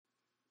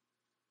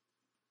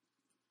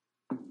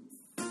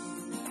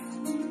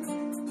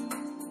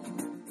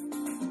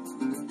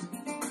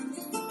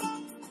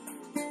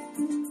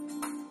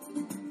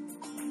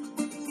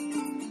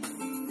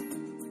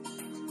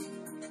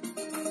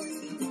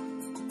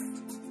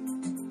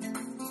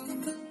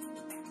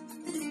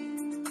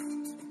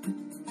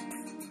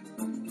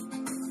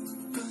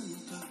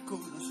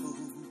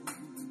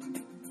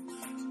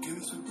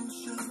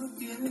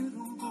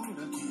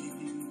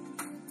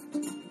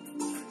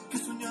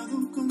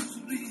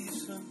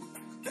sonrisa,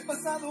 que ha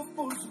pasado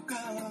por su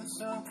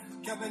casa,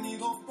 que ha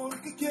venido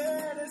porque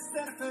quiere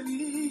ser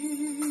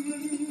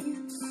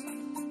feliz.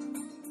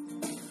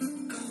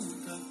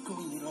 Canta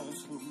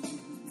corazón,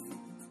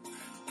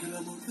 que el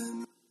amor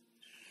de...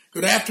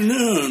 Good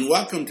afternoon.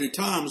 Welcome to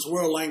Tom's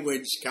World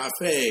Language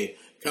Cafe,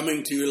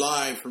 coming to you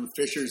live from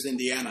Fishers,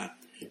 Indiana.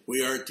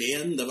 We are at the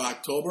end of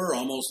October,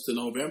 almost to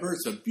November.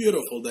 It's a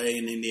beautiful day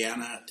in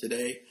Indiana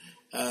today.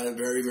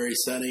 Very, very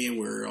sunny, and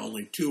we're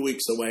only 2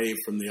 weeks away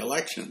from the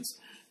elections.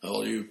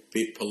 All you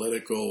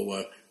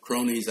political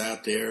cronies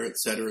out there, et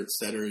cetera,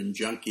 and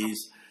junkies,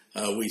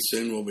 we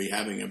soon will be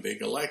having a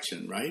big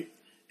election, right?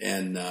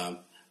 And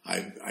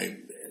I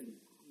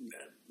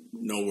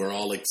know we're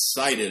all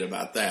excited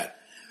about that.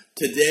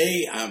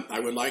 Today,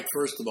 I would like,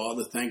 first of all,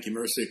 to thank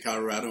University of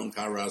Colorado and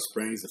Colorado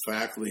Springs, the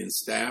faculty and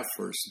staff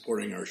for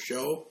supporting our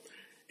show,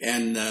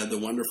 and the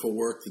wonderful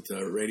work that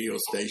the radio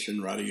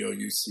station, Radio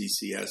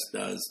UCCS,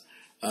 does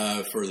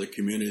for the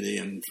community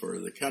and for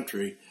the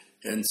country.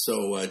 And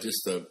so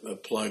just a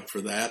plug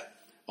for that.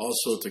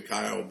 Also to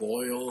Kyle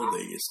Boyle,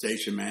 the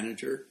station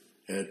manager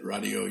at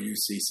Radio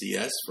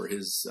UCCS, for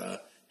his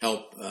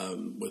help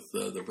with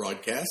the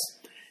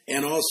broadcast.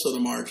 And also to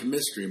Marge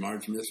Mystery.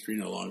 Marge Mystery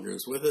no longer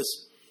is with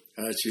us.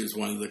 She was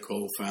one of the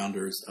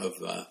co-founders of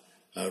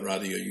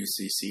Radio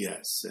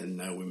UCCS, and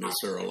we miss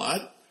her a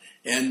lot.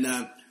 And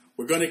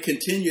we're going to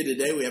continue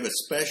today. We have a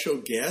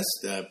special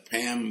guest,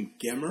 Pam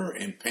Gimmer,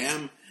 and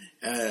Pam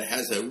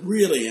has a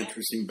really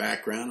interesting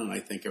background, and I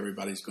think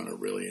everybody's going to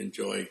really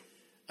enjoy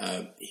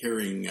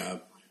hearing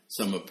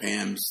some of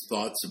Pam's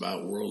thoughts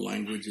about world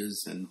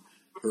languages and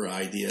her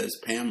ideas.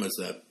 Pam is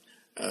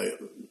a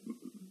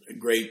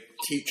great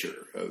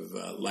teacher of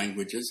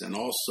languages, and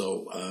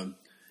also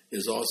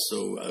is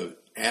also an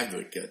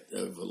advocate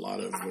of a lot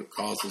of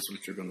causes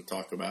which we're going to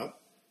talk about.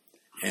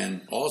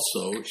 And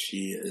also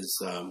she is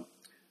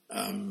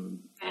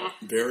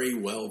very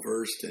well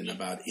versed in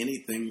about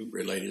anything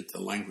related to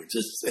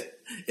languages.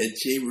 And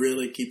she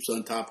really keeps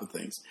on top of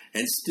things.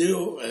 And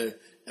still,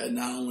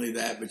 not only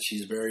that, but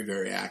she's very,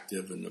 very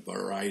active in a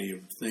variety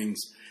of things.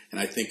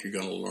 And I think you're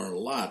going to learn a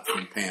lot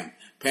from Pam.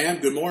 Pam,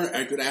 good morning,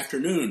 good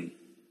afternoon.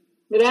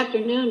 Good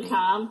afternoon,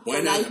 Tom.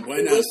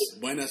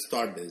 Buenas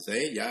tardes,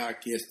 Ya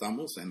aquí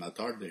estamos en la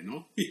tarde,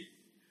 ¿no?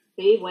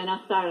 Sí,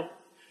 buenas tardes.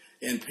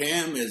 And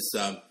Pam is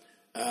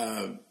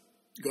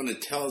going to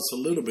tell us a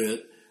little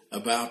bit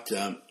about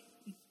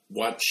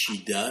what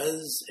she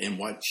does and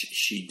what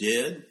she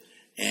did,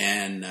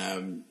 and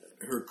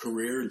her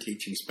career in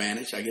teaching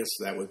Spanish. I guess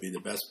that would be the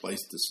best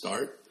place to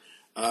start,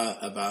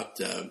 about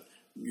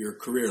your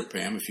career,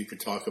 Pam. If you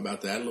could talk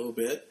about that a little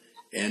bit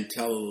and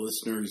tell the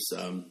listeners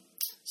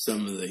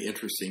some of the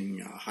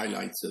interesting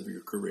highlights of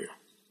your career.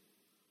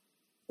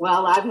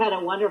 Well, I've had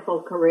a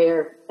wonderful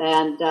career,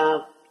 and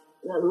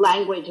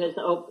language has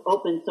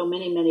opened so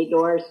many, many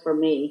doors for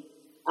me.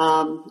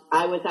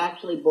 I was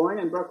actually born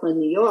in Brooklyn,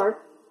 New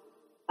York.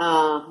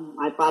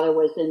 My father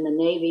was in the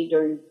Navy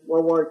during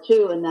World War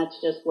II, and that's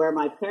just where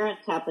my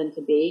parents happened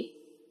to be.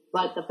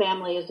 But the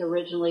family is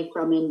originally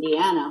from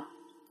Indiana.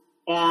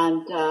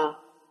 And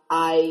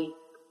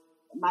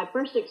my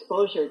first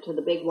exposure to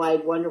the big,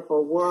 wide,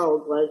 wonderful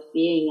world was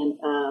being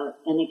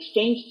an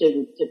exchange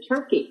student to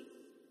Turkey.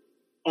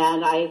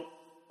 And I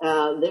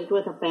lived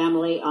with a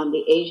family on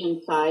the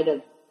Asian side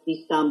of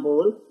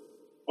Istanbul,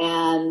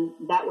 and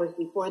that was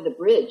before the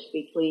bridge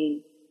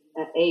between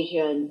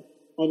Asia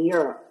and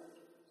Europe.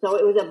 So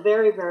it was a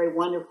very, very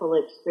wonderful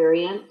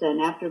experience,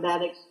 and after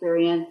that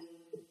experience,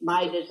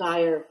 my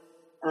desire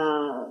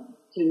to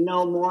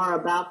know more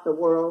about the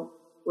world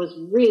was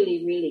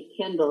really, really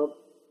kindled.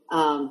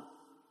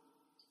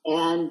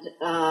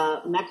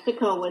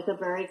 Mexico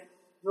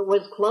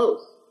was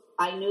close.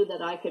 I knew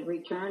that I could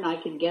return.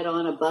 I could get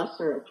on a bus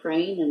or a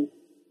train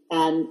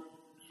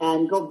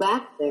and go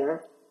back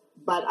there,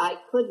 but I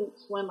couldn't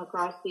swim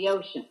across the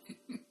ocean.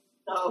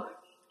 So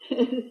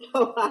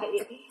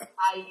I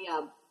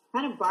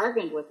kind of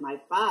bargained with my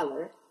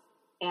father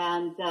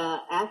and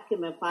asked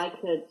him if I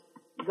could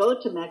go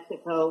to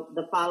Mexico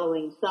the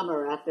following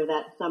summer after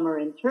that summer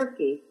in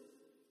Turkey.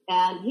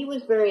 And he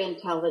was very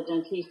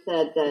intelligent. He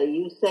said,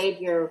 you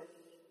save your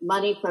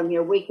money from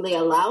your weekly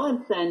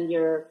allowance and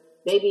your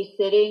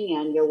babysitting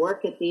and your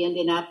work at the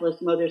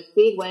Indianapolis Motor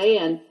Speedway,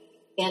 and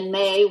in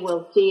May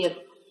we'll see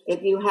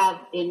if you have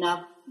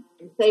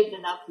saved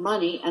enough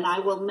money, and I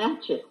will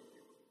match it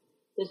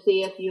to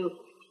see if you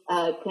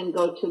can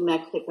go to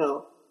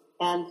Mexico.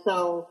 And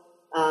so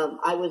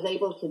I was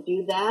able to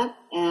do that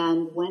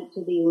and went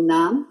to the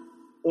UNAM,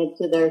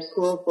 to their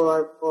school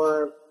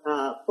for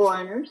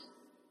foreigners.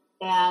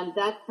 And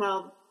that's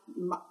how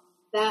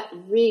that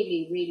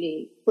really,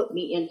 really put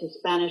me into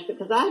Spanish,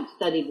 because I had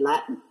studied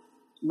Latin.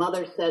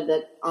 Mother said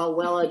that all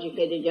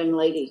well-educated young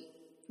ladies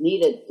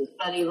needed to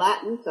study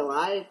Latin, so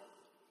I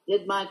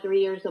did my 3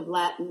 years of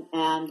Latin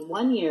and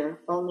 1 year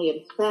only of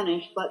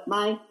Spanish. But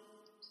my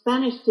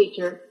Spanish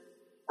teacher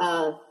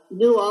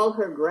knew all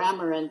her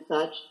grammar and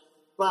such,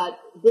 but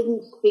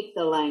didn't speak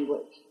the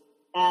language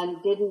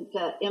and didn't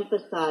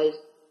emphasize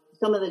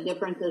some of the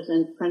differences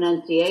in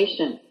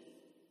pronunciation.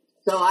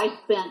 So I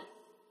spent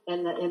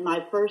in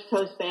my first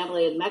host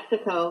family in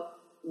Mexico,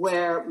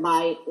 where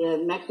my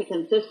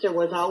Mexican sister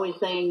was always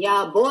saying,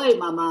 "Yeah, boy,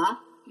 mama."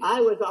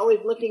 I was always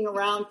looking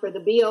around for the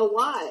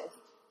B-O-Y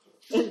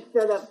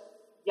instead of,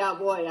 "Yeah,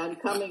 boy, I'm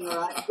coming," or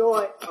 "I'm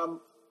going,"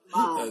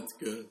 Mom. That's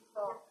good.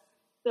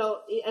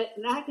 So,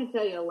 and I can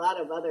tell you a lot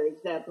of other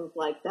examples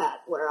like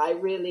that where I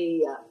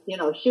really,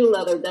 shoe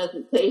leather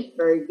doesn't taste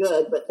very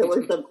good, but there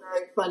were some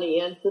very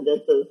funny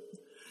incidences.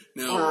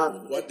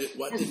 Now, what did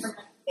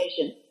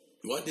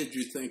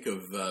you think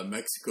of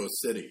Mexico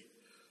City?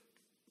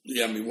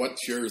 Yeah, I mean,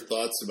 what's your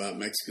thoughts about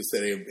Mexico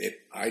City?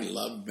 I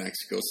love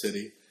Mexico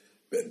City,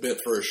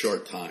 but for a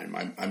short time.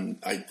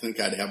 I think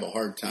I'd have a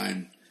hard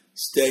time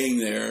staying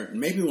there.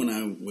 Maybe when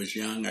I was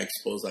young, I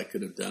suppose I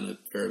could have done it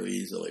fairly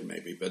easily,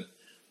 maybe. But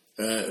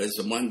as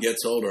one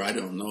gets older, I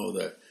don't know.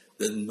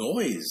 The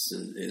noise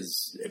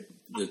is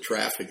the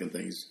traffic and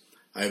things.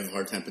 I have a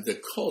hard time. But the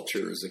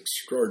culture is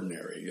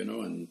extraordinary,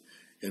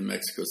 in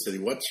Mexico City.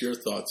 What's your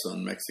thoughts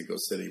on Mexico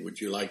City? Would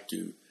you like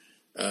to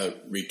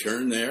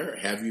return there?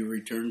 Have you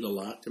returned a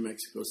lot to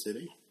Mexico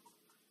City?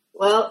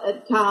 Well,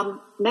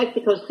 Tom,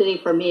 Mexico City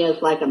for me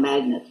is like a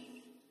magnet.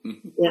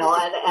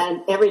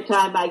 And every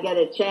time I get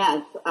a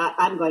chance,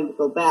 I'm going to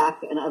go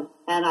back, and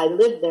I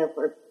lived there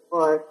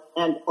or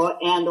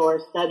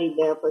studied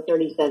there for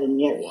 37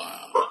 years.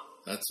 Wow,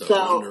 that's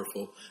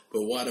wonderful.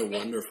 But what a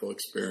wonderful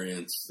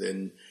experience!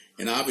 And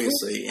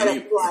obviously,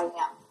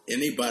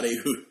 anybody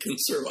who can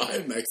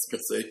survive Mexico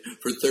City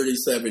for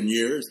 37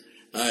 years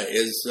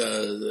is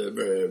a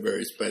very,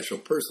 very special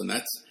person.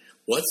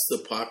 What's the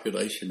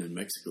population in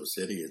Mexico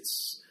City?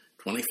 It's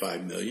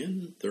 25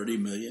 million, 30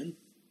 million?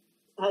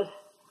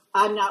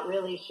 I'm not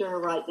really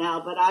sure right now,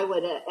 but I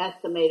would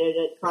estimate it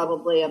at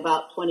probably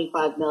about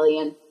 25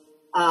 million.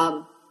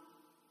 To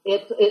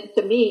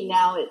me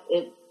now,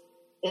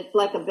 it's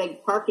like a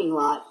big parking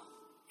lot,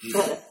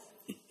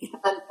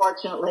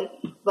 unfortunately.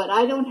 But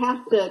I don't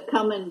have to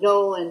come and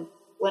go and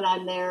when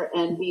I'm there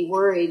and be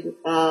worried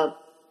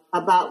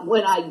about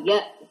when I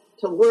get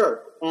to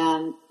work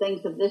and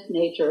things of this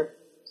nature.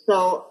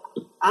 So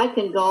I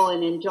can go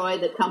and enjoy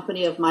the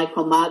company of my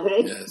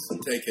comadres. Yes,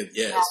 take it,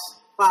 yes.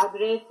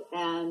 Padres,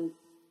 and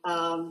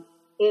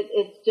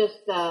it's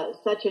just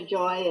such a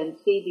joy, and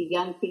see the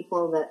young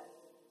people that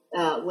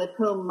with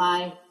whom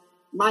my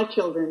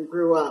children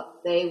grew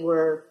up. They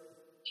were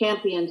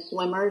champion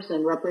swimmers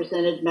and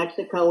represented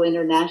Mexico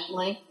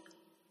internationally.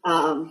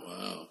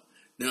 Wow!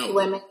 Now,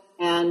 swimming,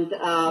 and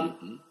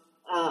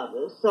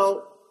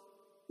so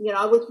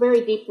I was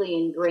very deeply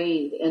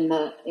ingrained in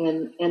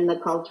the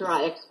culture.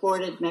 I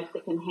exported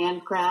Mexican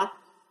handcraft,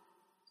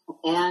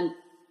 and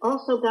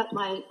also got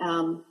my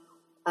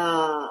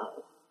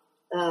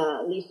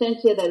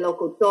licencia de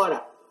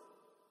locutora,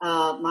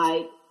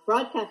 my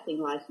broadcasting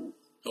license.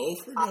 Oh,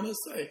 for goodness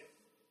sake.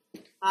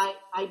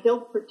 I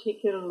don't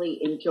particularly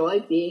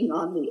enjoy being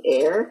on the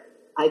air.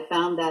 I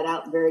found that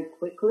out very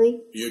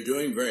quickly. You're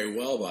doing very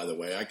well, by the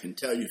way. I can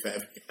tell you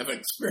have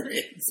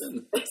experience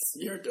in this.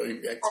 You're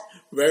doing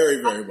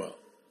very, very well.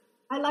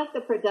 I like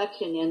the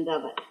production end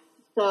of it.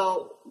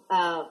 So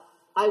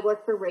I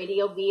worked for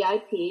Radio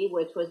VIP,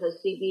 which was a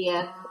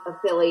CBS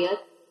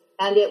affiliate,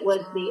 and it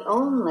was the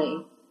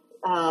only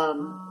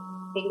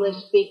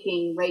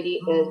English-speaking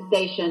radio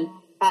station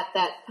at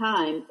that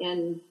time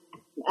in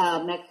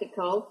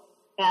Mexico.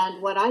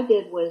 And what I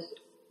did was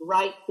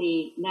write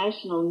the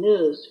national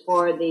news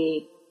for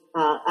the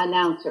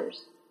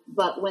announcers.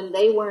 But when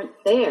they weren't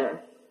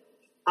there,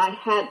 I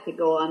had to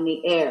go on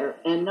the air,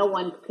 and no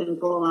one can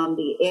go on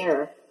the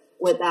air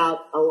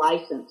without a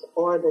license,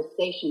 or the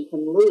station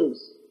can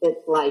lose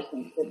its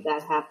license if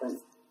that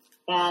happens.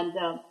 And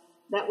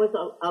that was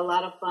a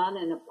lot of fun,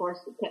 and of course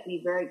it kept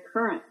me very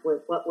current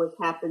with what was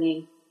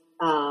happening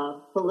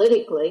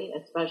politically,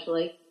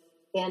 especially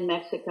in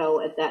Mexico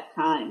at that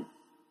time.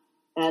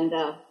 And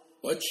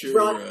what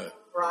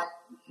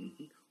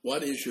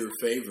is your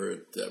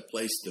favorite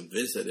place to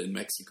visit in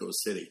Mexico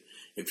City?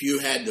 If you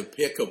had to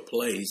pick a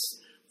place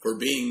for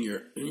being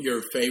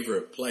your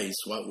favorite place,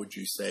 what would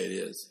you say it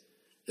is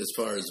as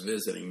far as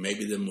visiting?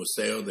 Maybe the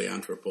Museo de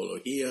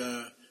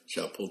Antropología,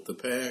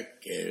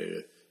 Chapultepec,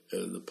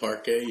 the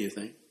Parque, you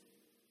think?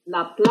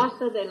 La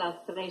Plaza de las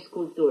Tres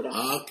Culturas.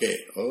 Okay.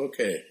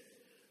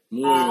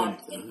 Muy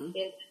bien.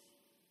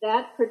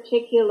 That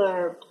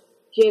particular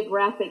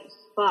geographic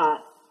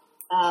spot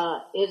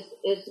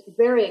is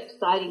very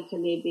exciting to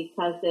me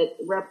because it's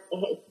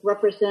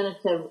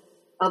representative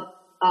of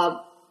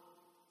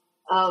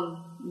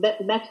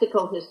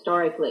Mexico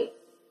historically.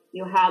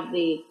 You have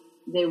the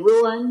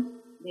ruins,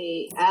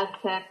 the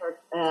Aztec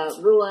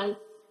ruins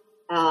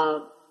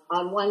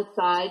on one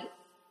side,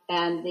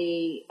 and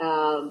the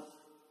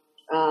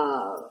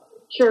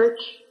church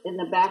in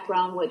the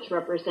background, which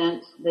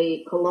represents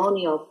the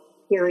colonial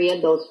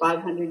period, those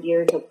 500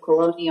 years of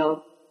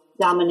colonial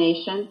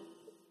domination.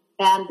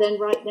 And then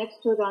right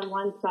next to it on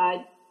one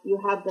side, you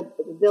have the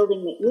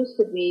building that used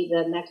to be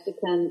the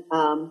Mexican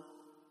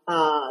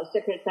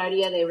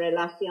Secretaría de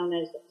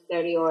Relaciones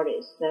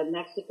Exteriores, the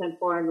Mexican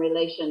Foreign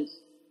Relations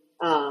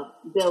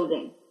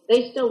building.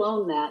 They still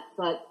own that,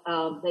 but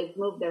they've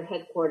moved their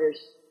headquarters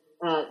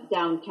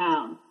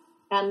downtown.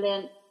 And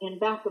then in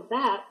back of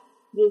that,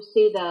 you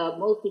see the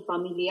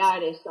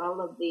multifamiliares,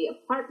 all of the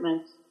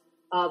apartments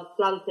of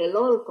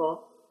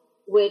Tlatelolco,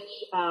 which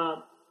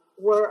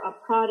were a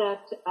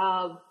product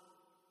of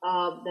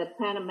the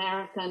Pan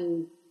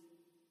American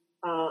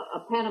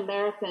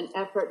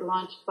effort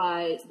launched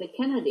by the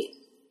Kennedys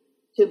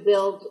to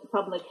build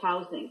public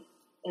housing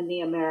in the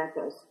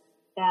Americas.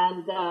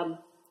 And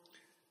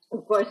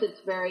of course,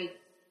 it's very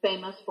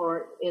famous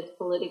for its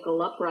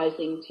political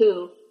uprising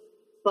too.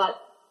 But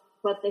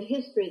the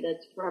history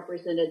that's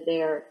represented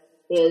there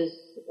is,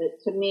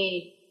 to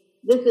me,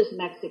 this is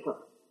Mexico.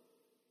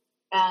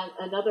 And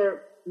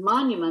another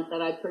monument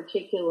that I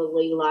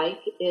particularly like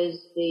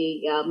is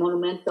the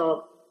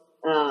Monumento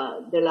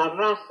de la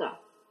Raza,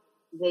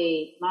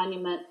 the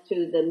monument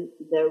to the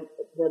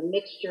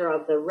mixture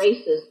of the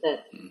races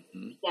that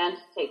began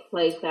to take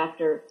place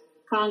after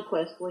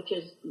conquest, which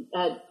is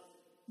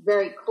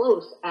very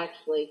close,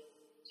 actually,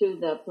 to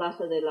the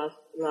Plaza de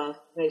las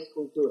Tres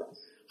Culturas.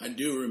 I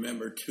do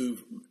remember two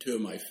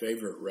of my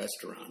favorite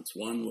restaurants.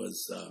 One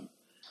was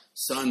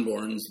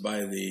Sanborn's by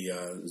the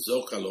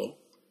Zocalo.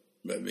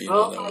 My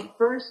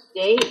first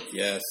date.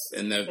 Yes,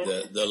 and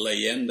the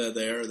Leyenda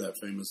there, that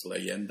famous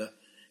Leyenda.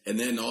 And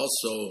then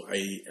also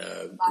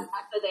La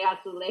Casa de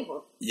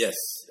Azulejos. Yes,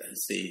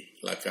 sí,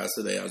 La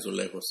Casa de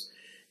Azulejos.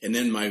 And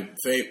then my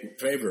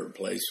favorite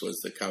place was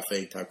the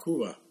Café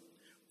Tacuba,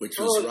 which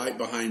was right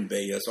behind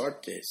Bellas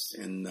Artes.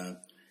 And,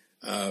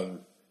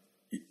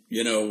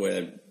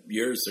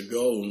 years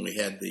ago when we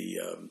had the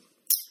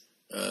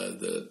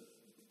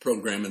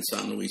program in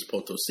San Luis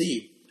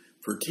Potosí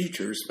for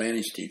teachers,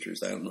 Spanish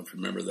teachers, I don't know if you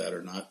remember that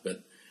or not,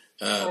 but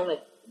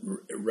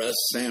Russ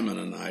Salmon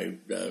and I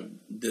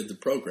did the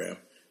program.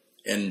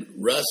 And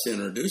Russ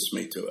introduced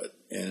me to it,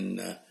 and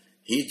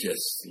he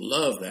just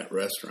loved that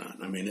restaurant.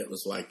 I mean, it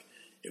was like,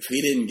 if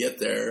he didn't get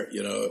there,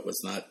 it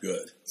was not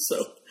good.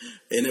 So,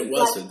 and it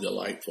was a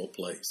delightful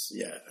place,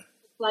 yeah.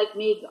 Like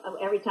me,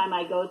 every time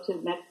I go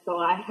to Mexico,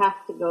 I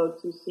have to go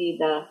to see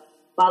the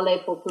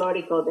Ballet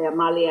Folklorico de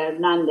Amalia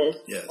Hernandez.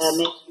 Yes.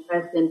 May she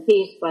rest in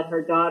peace, but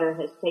her daughter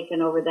has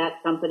taken over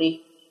that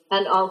company,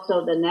 and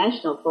also the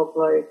National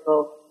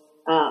Folklorico,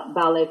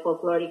 Ballet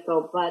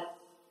Folklorico. But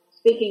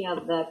speaking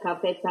of the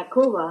Café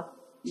Tacuba,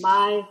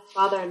 my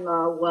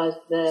father-in-law was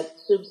the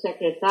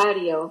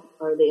subsecretario,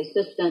 or the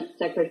assistant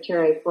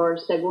secretary for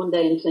Segunda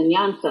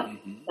Enseñanza.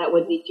 Mm-hmm. That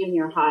would be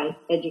junior high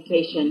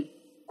education,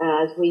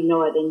 as we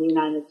know it in the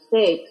United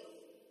States.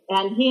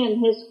 And he and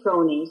his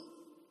cronies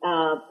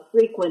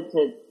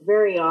frequented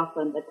very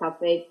often the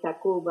Café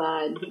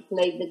Tacuba, and he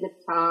played the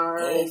guitar.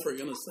 Oh, for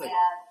goodness sake.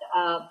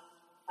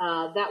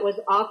 And that was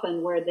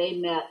often where they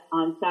met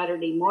on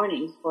Saturday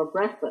mornings for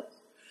breakfast.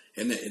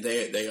 And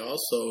they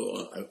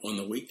also, on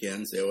the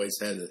weekends, they always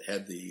had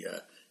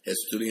the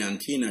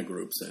Estudiantina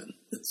groups in,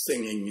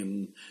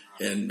 singing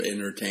and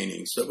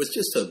entertaining. So it was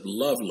just a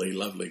lovely,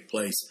 lovely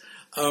place.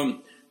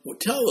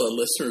 Tell the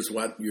listeners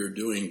what you're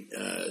doing.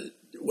 Tell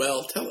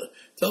the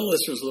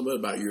listeners a little bit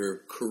about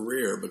your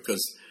career,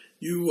 because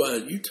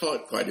you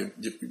taught quite a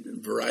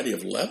variety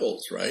of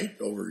levels, right,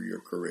 over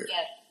your career.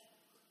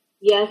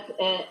 Yes,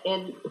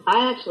 and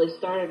I actually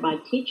started my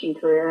teaching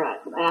career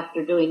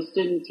after doing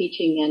student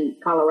teaching in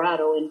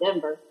Colorado, in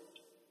Denver.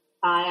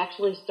 I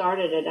actually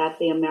started it at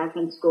the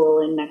American School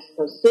in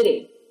Mexico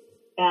City.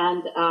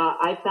 And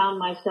I found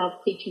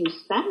myself teaching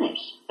Spanish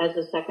as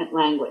a second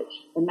language.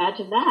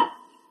 Imagine that.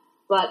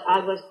 But I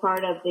was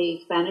part of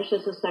the Spanish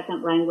as a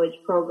second language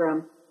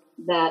program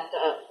that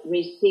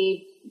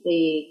received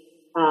the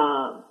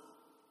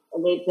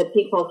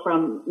people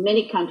from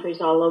many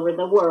countries all over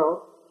the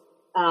world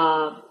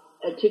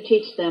to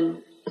teach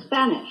them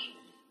Spanish.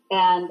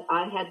 And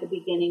I had the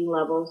beginning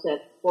levels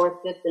at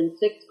 4th, 5th, and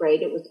 6th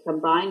grade. It was a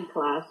combined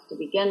class to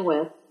begin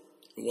with.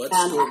 What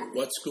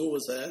school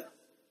was that?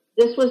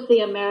 This was the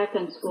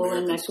American School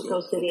in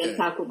Mexico City in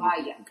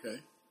Tacubaya. Okay.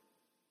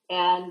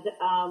 And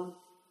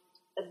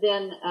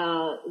then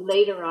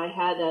later I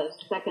had a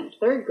 2nd,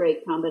 3rd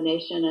grade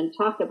combination, and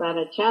talk about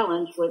a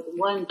challenge with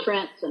one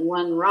prints and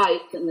one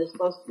writes, and they're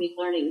supposed to be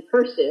learning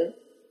cursive.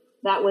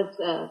 That was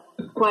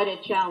quite a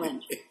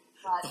challenge.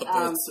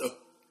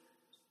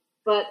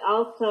 But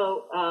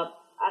also,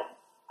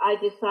 I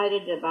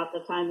decided about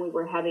the time we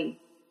were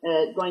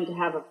going to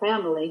have a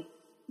family,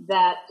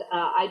 that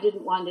I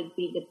didn't want to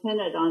be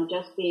dependent on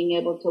just being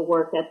able to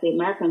work at the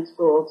American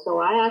School. So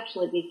I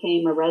actually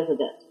became a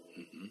resident.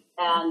 Mm-hmm.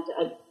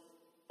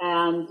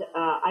 And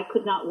I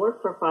could not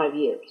work for 5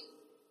 years.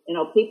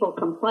 People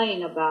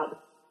complain about,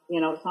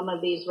 some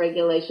of these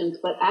regulations,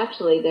 but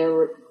actually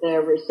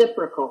they're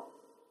reciprocal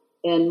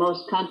in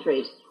most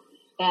countries.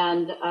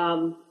 And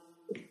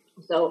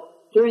so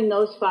during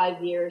those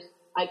 5 years,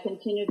 I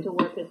continued to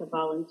work as a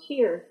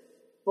volunteer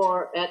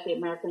at the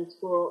American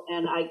School,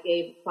 and I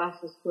gave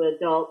classes to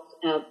adults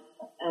of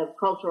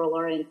cultural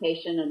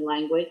orientation and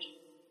language,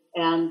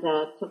 and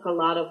took a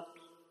lot of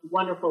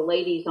wonderful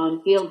ladies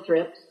on field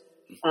trips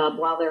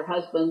while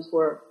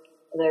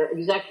their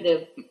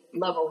executive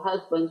level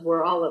husbands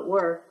were all at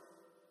work.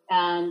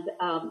 And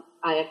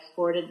I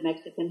exported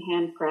Mexican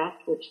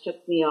handcraft, which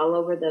took me all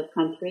over the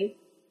country,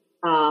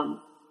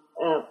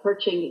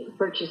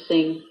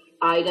 purchasing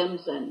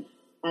items and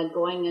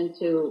going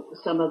into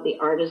some of the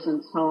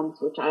artisans' homes,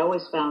 which I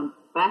always found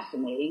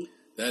fascinating.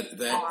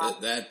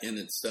 That in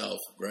itself,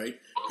 right?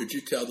 Could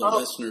you tell the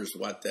listeners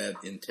what that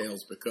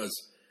entails?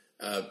 Because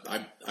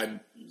I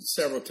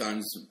several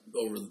times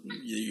over the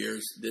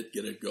years did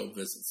get to go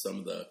visit some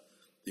of the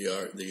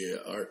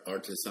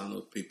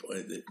artisanal people.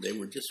 They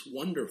were just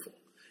wonderful,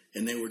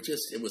 and it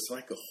was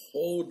like a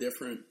whole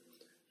different,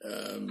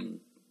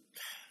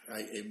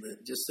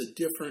 just a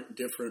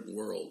different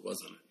world,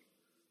 wasn't it?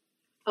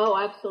 Oh,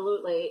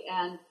 absolutely.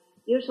 And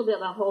usually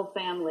the whole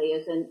family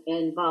is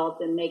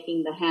involved in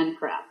making the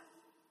handcraft.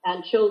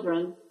 And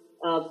children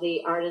of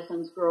the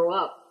artisans grow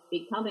up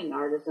becoming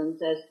artisans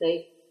as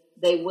they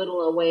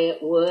whittle away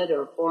at wood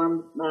or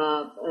form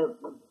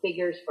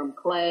figures from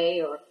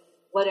clay or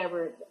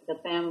whatever the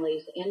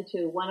family's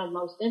into. One of the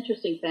most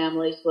interesting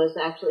families was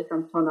actually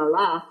from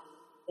Tonalá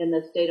in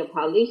the state of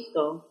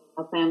Jalisco,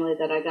 a family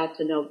that I got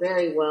to know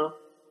very well,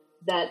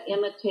 that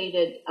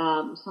imitated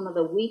some of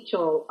the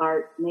huichol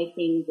art,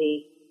 making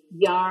the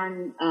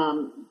yarn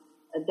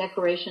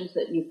decorations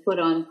that you put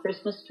on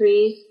Christmas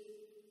trees.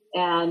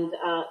 And,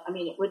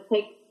 it would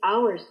take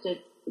hours if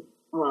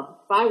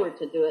I were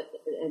to do it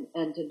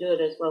and to do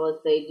it as well as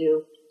they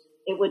do,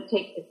 it would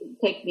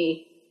take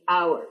me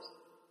hours.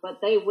 But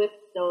they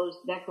whipped those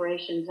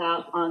decorations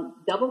out on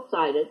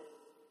double-sided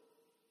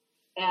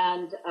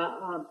and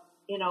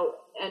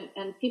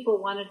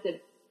people wanted to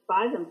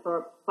buy them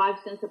for 5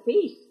 cents a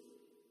piece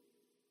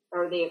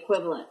or the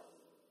equivalent.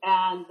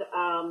 And,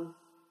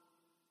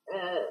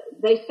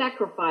 they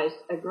sacrificed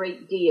a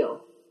great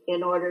deal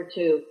in order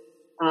to,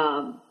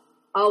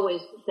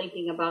 always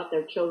thinking about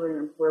their children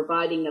and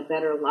providing a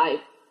better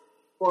life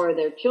for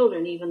their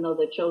children, even though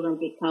the children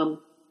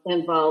become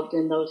involved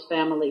in those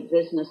family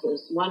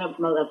businesses. One of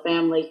the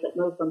families that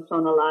moved from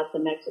Tonalá to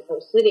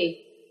Mexico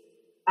City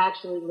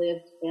actually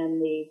lived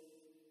in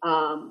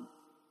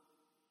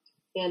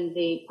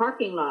the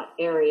parking lot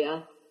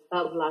area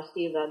of La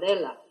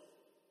Ciudadela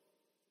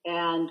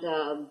and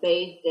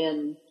bathed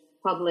in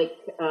public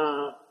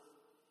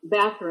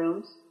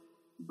bathrooms.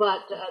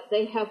 But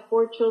they have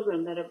 4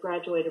 children that have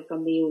graduated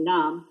from the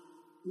UNAM.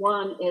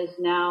 One is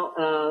now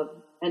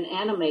an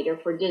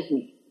animator for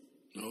Disney.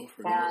 Oh,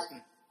 for goodness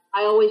sake.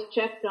 I always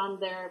checked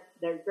on their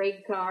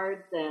grade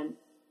cards, and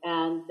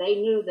they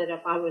knew that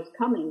if I was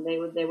coming,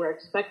 they were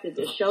expected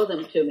to show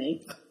them to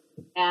me.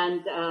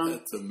 And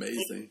that's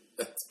amazing.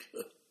 That's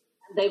good.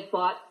 They've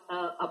bought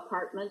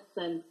apartments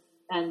and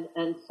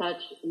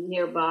such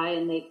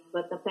nearby,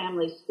 but the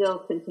family still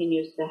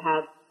continues to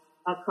have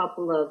a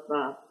couple of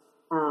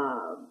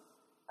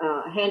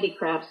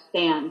handicraft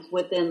stands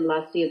within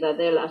La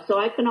Ciudadela, so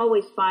I can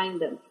always find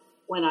them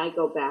when I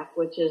go back,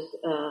 which is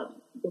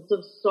it's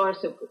a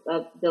source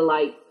of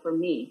delight for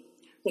me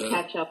to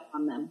catch up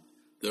on them.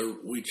 The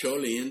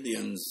Huichol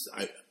Indians,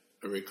 I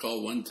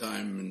recall one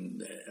time,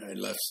 and I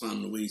left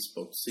San Luis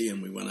Potosí,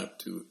 and we went up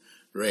to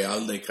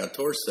Real de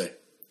Catorce,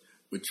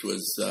 which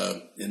was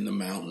in the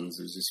mountains.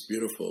 It was this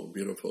beautiful,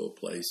 beautiful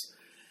place,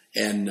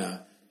 and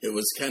it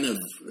was kind of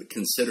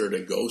considered a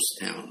ghost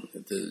town.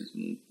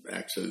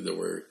 Actually, there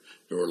were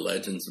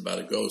legends about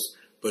a ghost,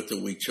 but the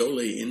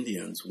Huichol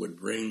Indians would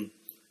bring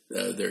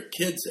their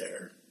kids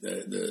there,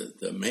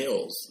 the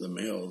males,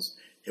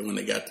 and when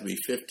they got to be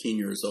 15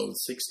 years old,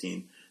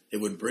 16, they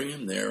would bring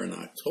them there in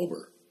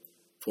October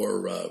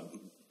for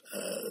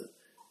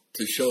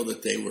to show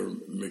that they were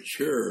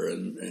mature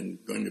and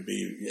going to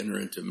enter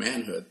into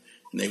manhood,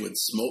 and they would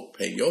smoke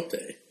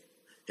peyote,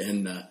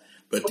 and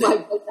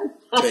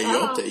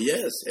peyote,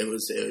 yes, it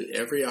was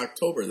every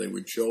October they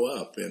would show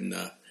up, and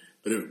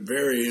but a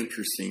very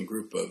interesting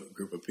group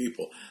of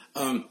people.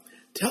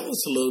 Tell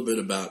us a little bit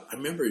about. I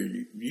remember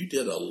you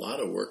did a lot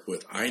of work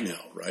with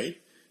INEL, right,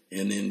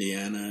 in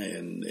Indiana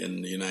and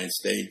in the United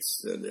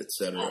States, et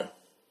cetera.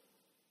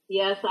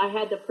 Yes, I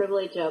had the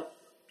privilege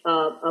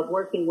of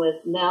working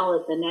with NEL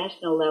at the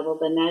national level,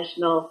 the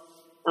National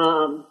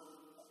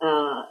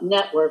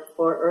Network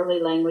for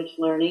Early Language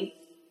Learning,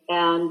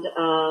 and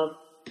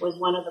was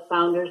one of the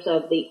founders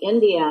of the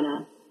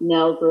Indiana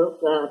NEL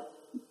group,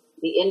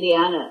 the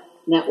Indiana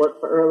Network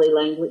for Early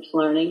Language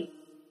Learning,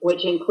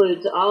 which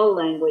includes all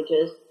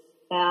languages.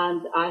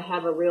 And I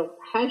have a real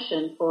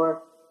passion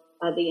for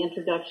the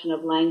introduction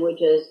of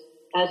languages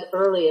as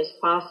early as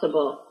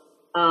possible.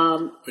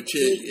 But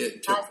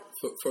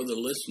for the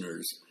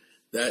listeners,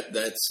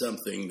 that's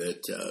something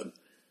that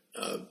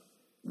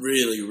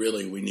really,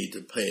 really we need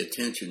to pay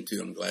attention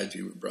to. I'm glad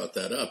you brought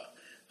that up.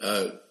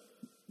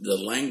 The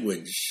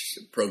language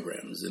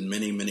programs in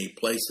many, many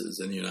places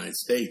in the United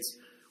States,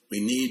 we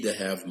need to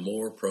have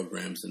more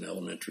programs in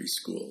elementary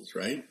schools,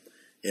 right?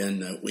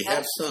 And we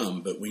have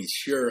some, but we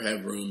sure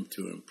have room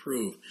to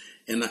improve.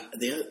 And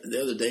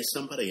the other day,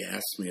 somebody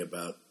asked me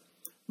about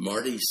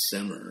Marty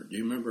Simmer. Do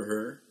you remember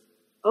her?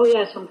 Oh,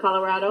 yes, from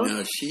Colorado. Now,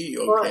 is she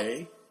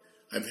okay?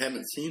 I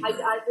haven't seen her.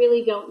 I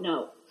really don't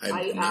know.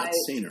 I've not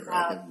seen her.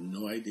 I have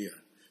no idea.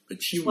 But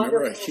she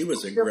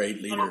was a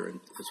great leader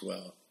as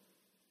well.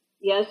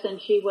 Yes, and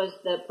she was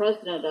the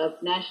president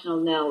of National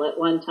NEL at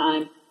one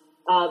time.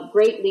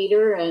 Great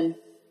leader, and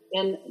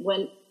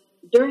when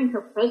during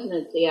her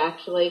presidency,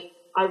 actually,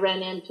 I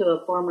ran into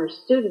a former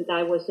student.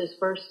 I was his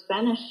first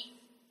Spanish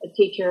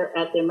teacher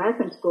at the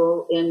American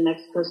School in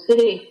Mexico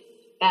City,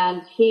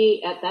 and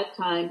he, at that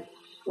time,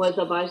 was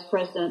a vice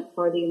president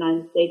for the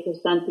United States of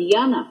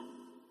Santillana,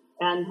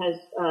 and has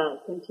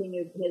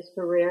continued his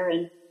career,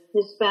 and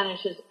his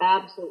Spanish is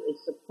absolutely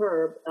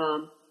superb.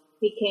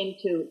 He came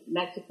to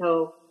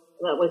Mexico.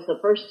 That was the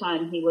first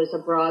time he was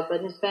abroad,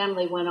 but his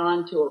family went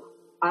on to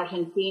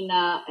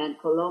Argentina and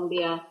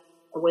Colombia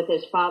with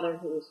his father,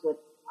 who was with,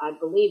 I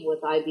believe,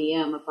 with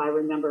IBM, if I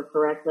remember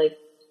correctly,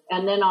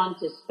 and then on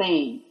to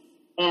Spain.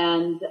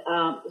 And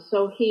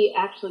so he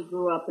actually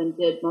grew up and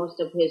did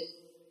most of his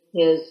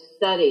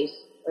studies,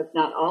 if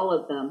not all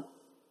of them,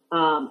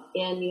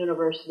 in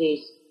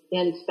universities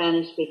in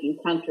Spanish-speaking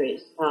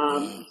countries.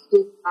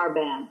 Steve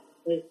Arban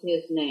is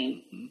his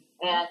name.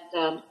 Mm-hmm.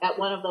 And at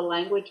one of the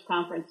language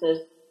conferences,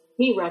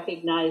 he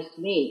recognized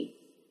me.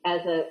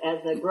 As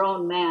a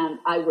grown man,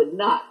 I would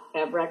not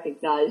have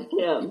recognized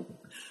him.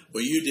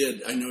 Well, you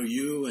did. I know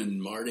you and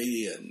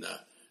Marty, and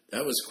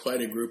that was quite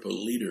a group of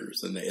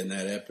leaders in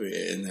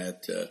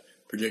that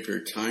particular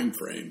time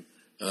frame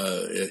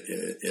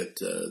at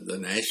the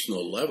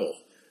national level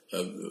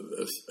of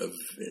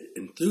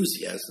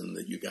enthusiasm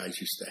that you guys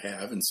used to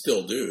have and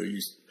still do.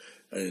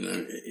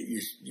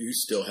 You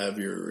still have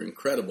your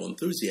incredible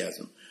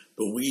enthusiasm,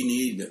 but we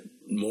need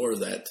more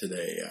of that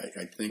today.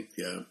 I think.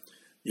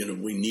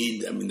 We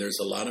need, there's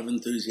a lot of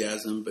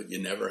enthusiasm, but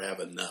you never have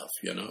enough,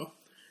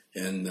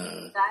 And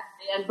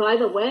exactly. And by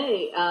the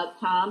way,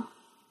 Tom,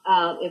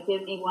 if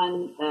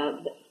anyone,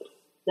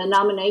 the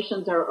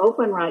nominations are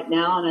open right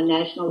now on a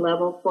national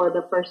level for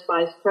the first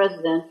vice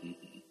president, mm-hmm.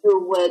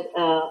 who would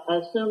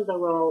assume the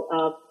role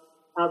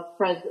of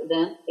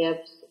president. If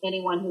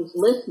anyone who's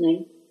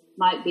listening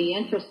might be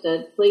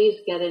interested, please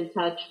get in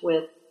touch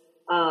with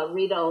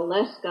Rita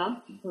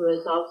Oleska, who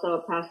is also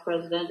a past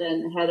president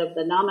and head of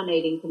the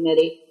nominating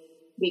committee,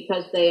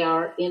 because they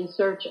are in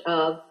search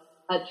of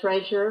a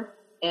treasurer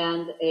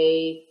and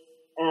a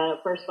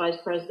first vice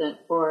president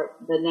for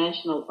the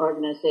national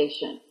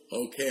organization.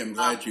 Okay, I'm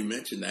glad you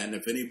mentioned that. And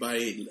if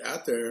anybody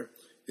out there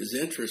is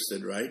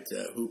interested, right,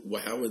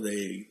 how would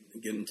they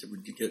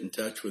get in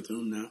touch with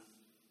whom now?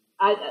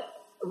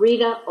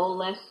 Rita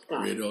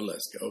Oleska. Rita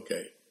Oleska,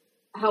 okay.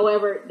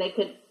 However, they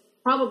could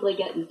probably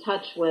get in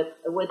touch with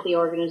the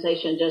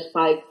organization just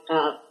by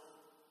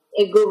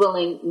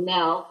Googling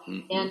NELL,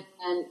 mm-hmm.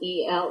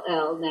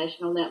 N-N-E-L-L,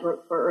 National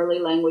Network for Early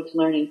Language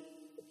Learning,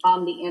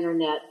 on the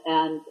internet,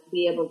 and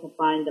be able to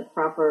find the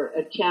proper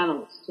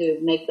channels to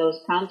make those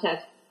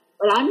contacts.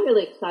 But I'm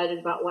really excited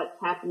about what's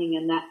happening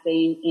in that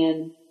vein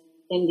in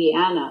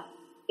Indiana.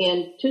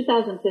 In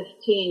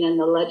 2015, in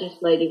the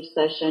legislative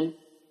session,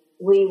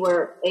 we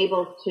were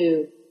able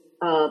to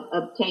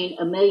obtain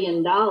 $1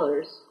 million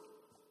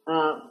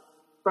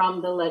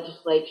from the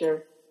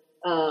legislature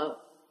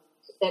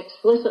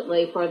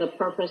explicitly for the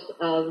purpose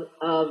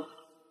of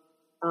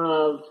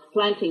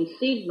planting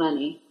seed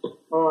money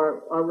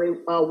or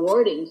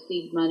awarding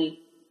seed money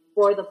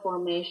for the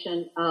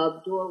formation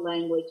of dual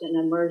language and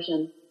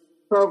immersion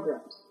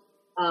programs.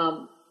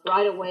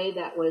 Right away,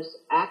 that was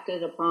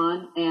acted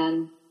upon,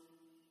 and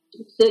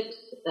 6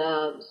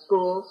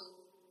 schools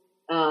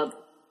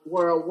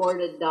were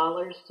awarded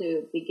dollars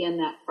to begin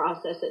that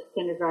process at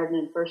kindergarten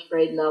and first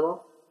grade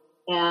level.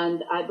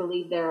 And I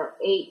believe there are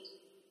 8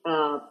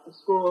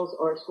 schools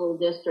or school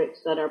districts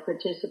that are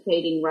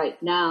participating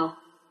right now.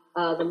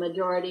 The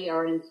majority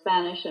are in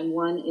Spanish, and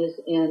one is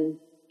in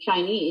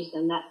Chinese,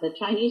 and the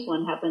Chinese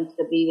one happens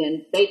to be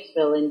in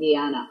Batesville,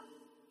 Indiana.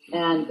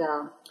 And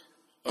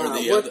are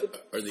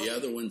the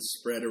other ones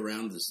spread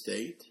around the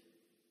state?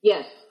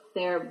 Yes,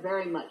 they're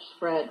very much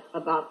spread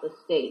about the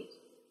state.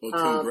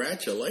 Well,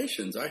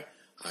 congratulations! I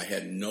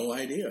had no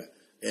idea,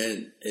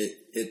 and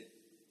it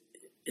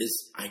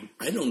is.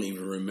 I don't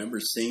even remember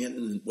seeing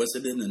it. Was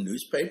it in the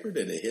newspaper?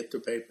 Did it hit the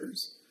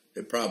papers?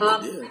 It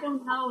probably did.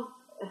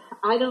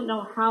 I don't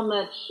know how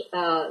much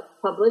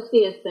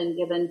publicity has been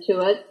given to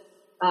it.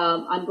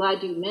 I'm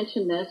glad you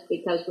mentioned this,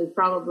 because we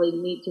probably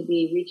need to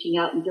be reaching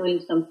out and doing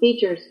some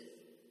features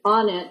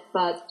on it.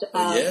 But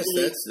yes,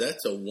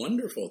 that's a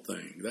wonderful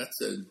thing. That's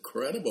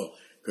incredible.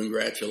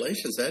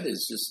 Congratulations. That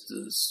is just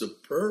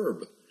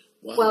superb.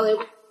 Wow.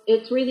 Well,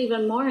 it's really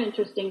even more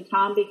interesting,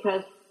 Tom,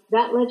 because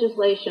that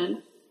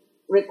legislation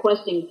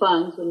requesting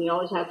funds, and you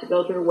always have to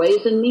go through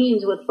ways and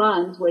means with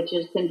funds, which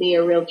can be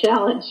a real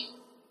challenge.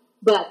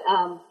 But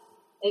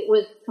it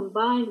was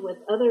combined with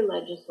other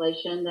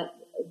legislation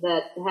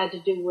that had to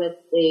do with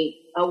the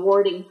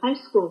awarding high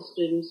school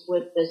students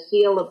with the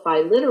seal of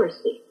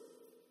biliteracy.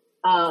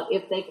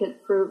 If they can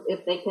prove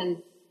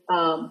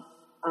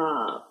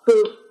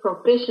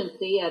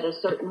proficiency at a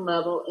certain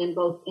level in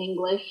both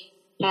English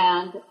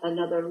and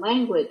another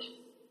language.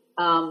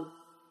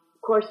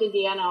 Of course,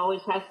 Indiana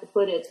always has to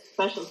put its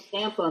special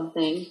stamp on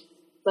things,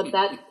 but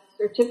that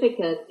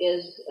certificate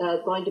is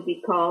going to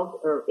be called,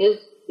 or is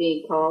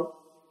being called,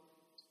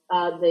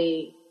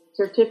 the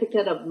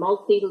Certificate of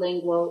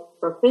Multilingual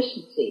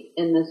Proficiency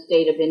in the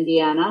state of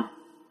Indiana.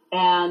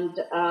 And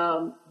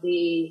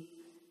the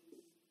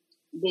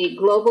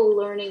Global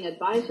Learning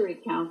Advisory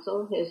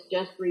Council has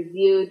just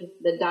reviewed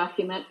the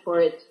document for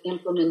its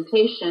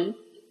implementation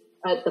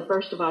at the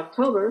 1st of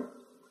October,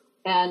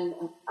 and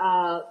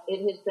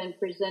it has been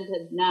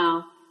presented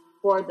now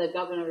for the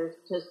governor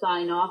to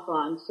sign off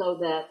on, so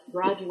that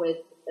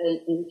graduates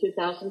in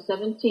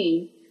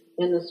 2017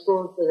 in the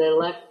schools that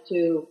elect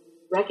to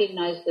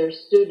recognize their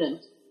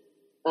students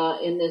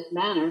in this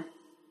manner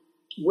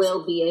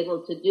will be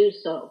able to do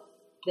so.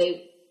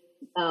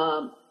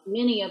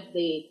 Many of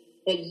the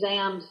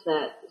exams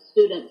that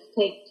students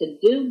take to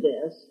do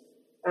this,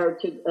 or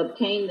to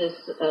obtain this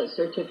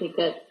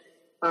certificate,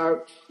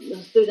 are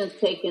the students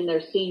take in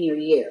their senior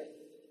year.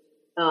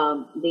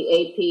 The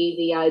AP,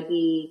 the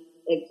IB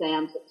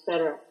exams,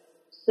 etc.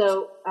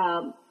 So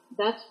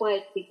that's why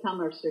it's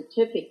become a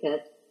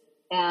certificate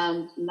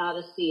and not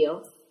a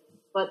seal.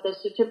 But the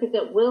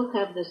certificate will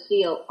have the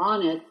seal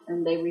on it,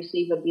 and they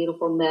receive a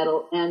beautiful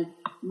medal. And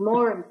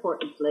more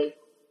importantly,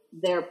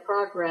 their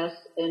progress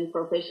in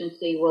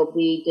proficiency will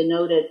be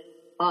denoted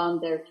on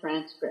their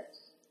transcripts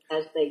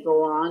as they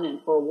go on,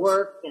 and for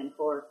work and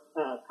for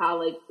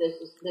college.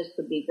 This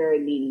could be very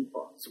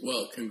meaningful.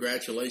 Well,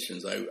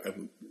 congratulations. I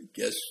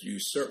guess you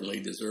certainly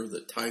deserve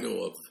the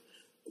title of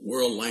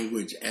World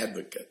Language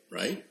Advocate,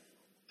 right?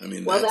 I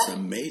mean, well, that's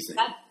amazing.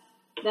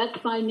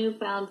 That's my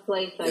newfound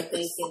place, I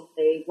think, in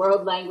the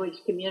world language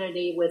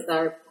community.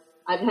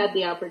 I've had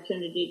the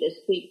opportunity to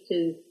speak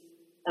to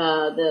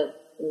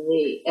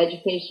the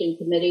education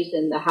committees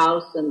in the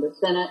House and the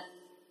Senate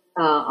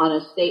on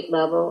a state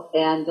level,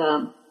 and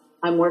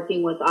I'm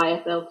working with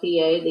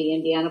IFLTA, the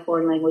Indiana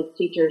Foreign Language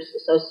Teachers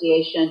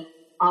Association,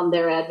 on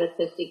their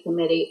advocacy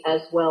committee,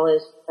 as well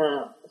as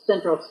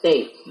Central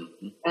States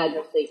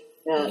advocacy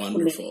Wonderful.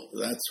 committee.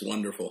 That's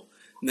wonderful.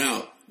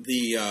 Now,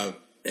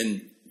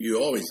 and you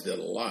always did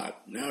a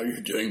lot. Now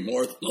you're doing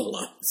more than a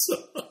lot. So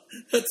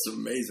that's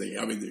amazing.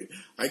 I mean,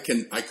 I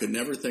could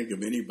never think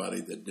of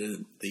anybody that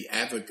did the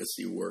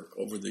advocacy work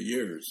over the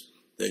years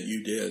that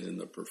you did in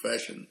the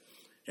profession.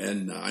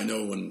 And I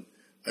know when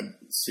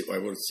I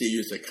would see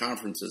you at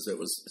conferences, it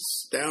was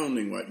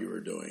astounding what you were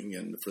doing.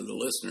 And for the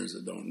listeners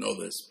that don't know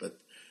this, but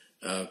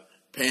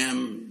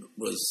Pam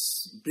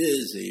was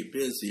busy,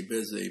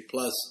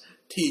 plus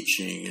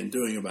teaching and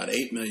doing about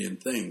 8 million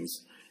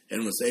things,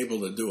 and was able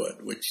to do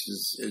it, which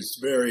is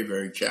very,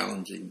 very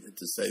challenging,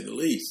 to say the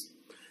least.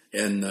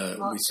 And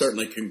we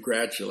certainly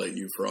congratulate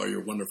you for all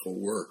your wonderful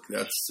work.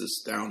 That's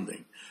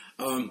astounding.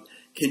 I'd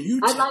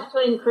like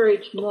to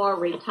encourage more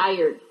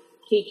retired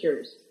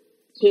teachers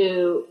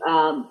to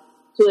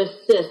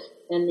assist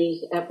in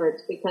these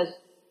efforts, because,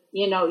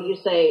 you know, you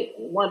say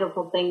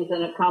wonderful things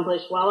and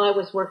accomplish. While I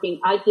was working,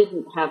 I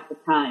didn't have the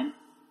time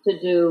to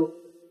do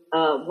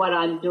what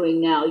I'm doing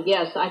now.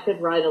 Yes, I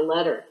could write a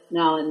letter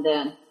now and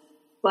then,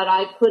 but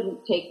I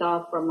couldn't take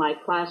off from my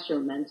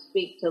classroom and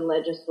speak to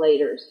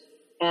legislators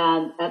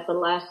and at the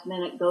last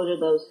minute go to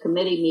those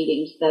committee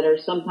meetings that are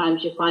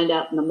sometimes you find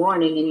out in the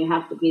morning and you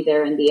have to be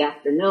there in the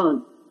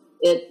afternoon.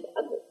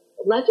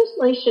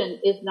 Legislation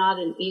is not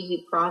an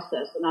easy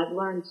process, and I've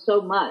learned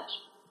so much,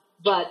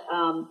 but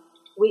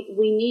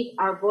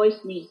our voice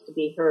needs to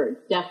be heard,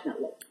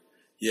 definitely.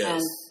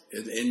 Yes,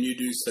 and you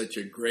do such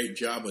a great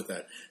job with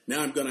that.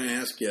 Now I'm going to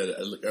ask you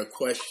a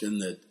question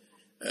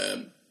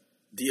that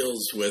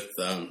deals with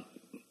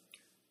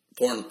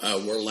foreign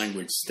world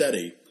language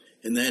study,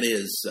 and that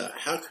is,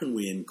 how can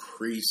we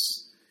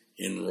increase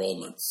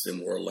enrollments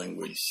in world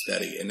language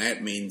study? And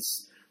that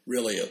means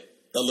really a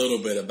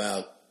little bit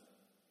about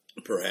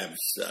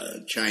perhaps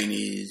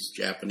Chinese,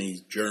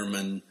 Japanese,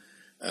 German,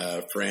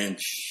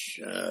 French,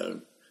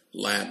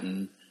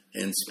 Latin,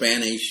 and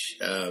Spanish,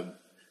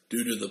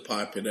 due to the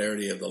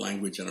popularity of the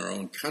language in our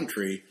own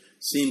country,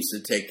 seems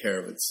to take care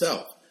of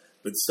itself.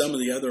 But some of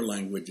the other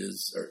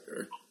languages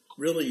are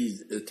really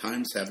at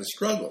times have a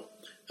struggle,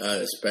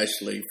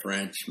 especially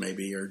French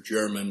maybe, or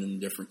German in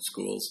different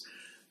schools.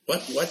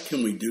 What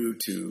can we do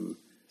to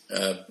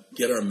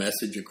get our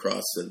message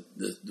across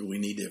that we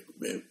need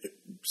to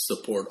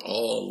support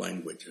all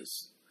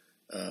languages?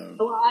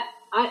 Well,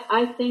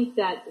 I think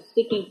that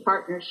seeking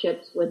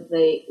partnerships with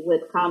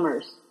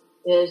commerce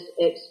is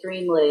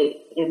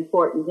extremely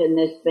important in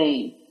this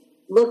vein.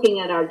 Looking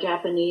at our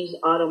Japanese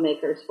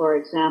automakers, for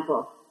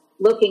example,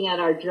 looking at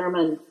our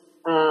German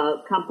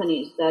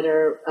companies that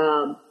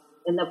are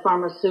in the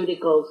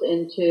pharmaceuticals,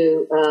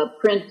 into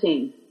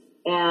printing,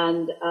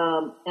 and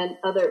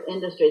other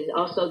industries,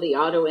 also the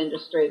auto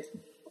industry.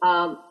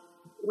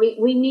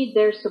 We need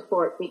their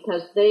support,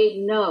 because they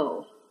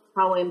know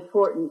how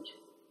important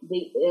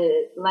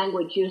the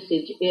language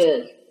usage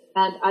is.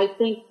 And I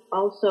think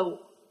also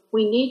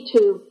we need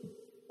to,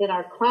 in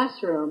our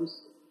classrooms,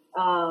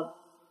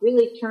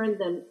 really turn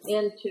them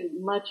into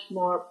much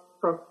more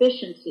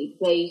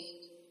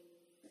proficiency-based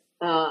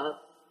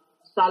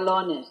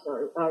salones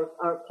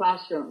or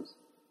classrooms,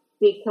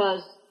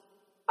 because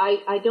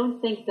I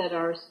don't think that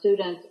our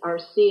students are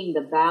seeing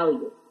the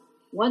value.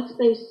 Once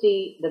they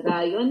see the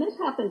value, and this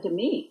happened to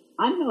me,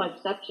 I'm no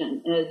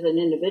exception as an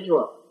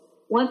individual.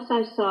 Once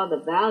I saw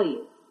the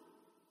value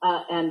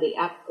and the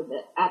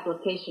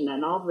application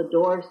and all the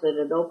doors that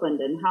it opened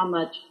and how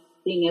much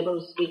being able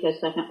to speak a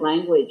second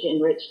language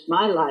enriched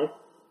my life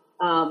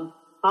on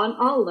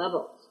all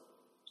levels,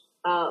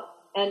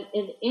 and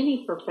in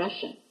any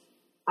profession,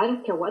 I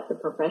don't care what the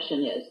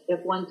profession is,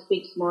 if one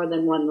speaks more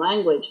than one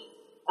language,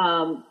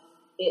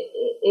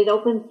 it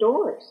opens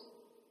doors.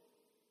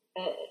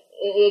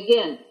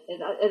 Again,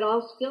 at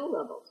all skill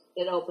levels,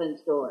 it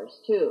opens doors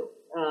too.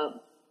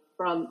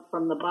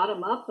 From the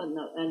bottom up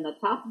and the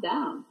top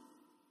down,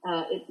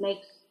 it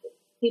makes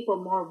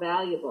people more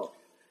valuable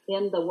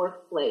in the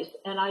workplace.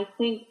 And I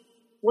think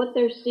what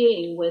they're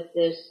seeing with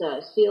this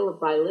seal of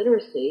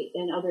biliteracy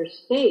in other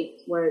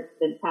states where it's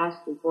been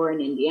passed before in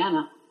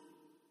Indiana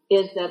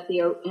is that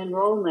the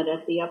enrollment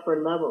at the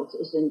upper levels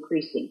is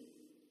increasing.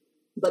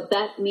 But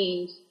that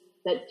means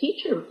that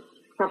teacher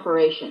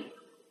preparation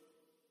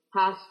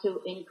has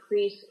to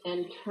increase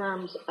in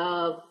terms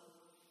of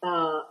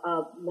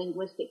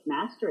linguistic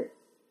mastery.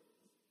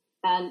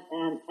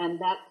 And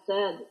that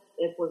said,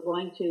 if we're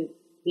going to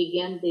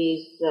begin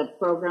these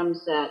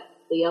programs at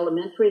the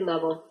elementary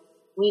level,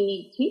 we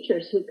need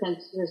teachers who can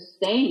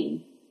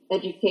sustain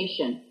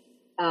education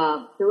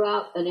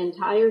throughout an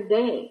entire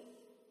day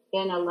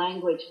in a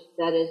language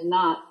that is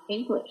not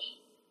English.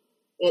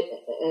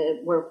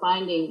 We're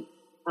finding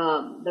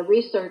the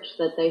research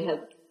that they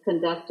have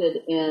conducted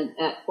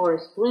at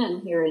Forest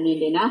Glen here in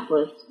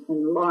Indianapolis,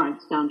 in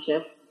Lawrence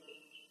Township,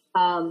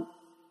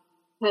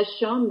 has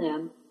shown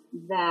them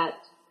that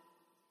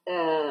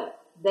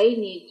they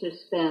need to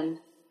spend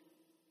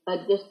a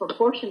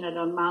disproportionate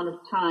amount of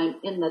time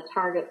in the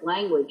target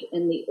language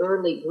in the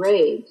early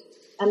grades,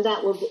 and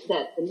that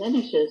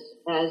diminishes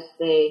as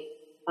they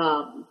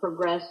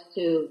progress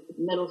to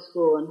middle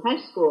school and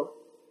high school.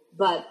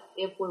 But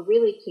if we're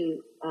really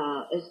to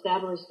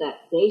establish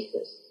that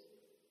basis,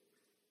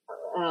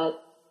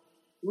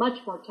 much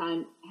more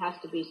time has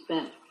to be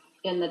spent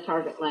in the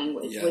target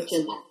language, yes, which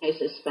in that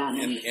case is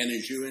Spanish. And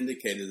as you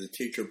indicated, the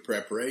teacher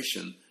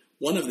preparation,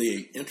 one of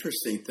the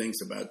interesting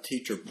things about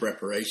teacher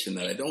preparation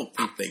that I don't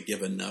think they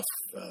give enough,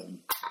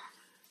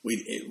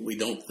 we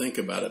don't think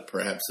about it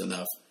perhaps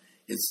enough,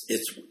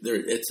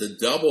 it's a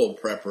double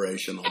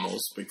preparation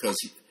almost, because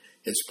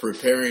it's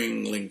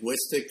preparing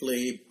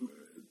linguistically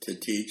to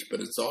teach,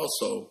 but it's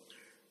also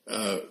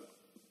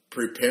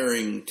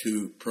preparing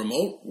to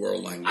promote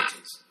world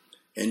languages.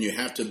 And you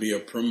have to be a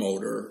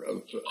promoter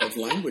of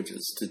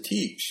languages to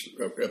teach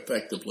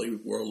effectively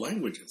world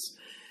languages.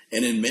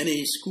 And in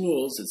many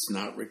schools, it's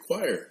not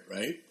required,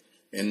 right?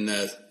 And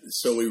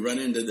so we run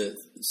into the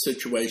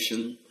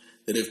situation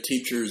that if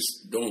teachers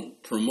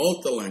don't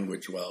promote the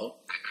language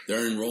well,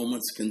 their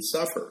enrollments can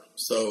suffer.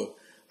 So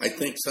I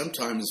think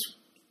sometimes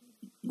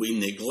we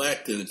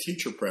neglect in the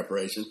teacher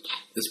preparation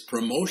this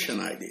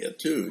promotion idea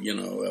too,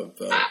 of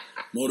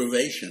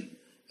motivation.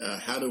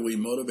 How do we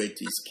motivate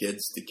these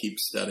kids to keep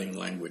studying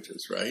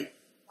languages, right?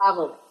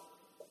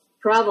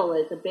 Travel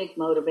is a big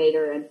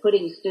motivator, and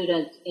putting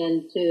students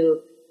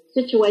into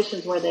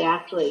situations where they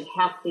actually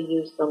have to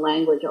use the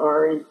language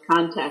or are in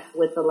contact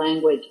with the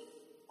language,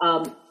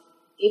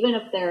 even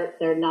if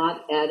they're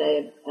not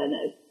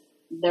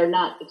they're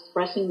not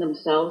expressing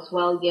themselves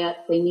well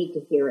yet, they need to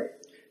hear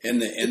it.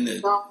 And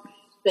don't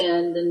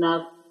spend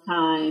enough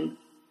time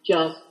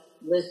just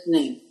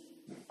listening.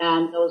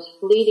 And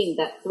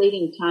that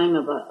fleeting time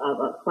of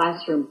a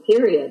classroom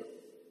period,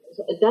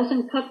 it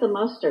doesn't cut the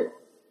mustard.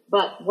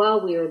 But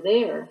while we are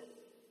there,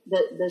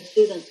 the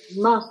students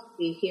must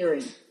be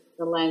hearing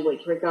the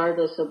language,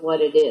 regardless of what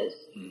it is.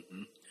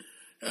 Mm-hmm.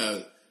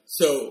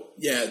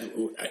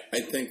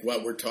 I think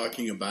what we're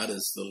talking about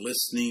is the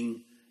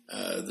listening,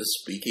 the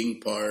speaking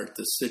part,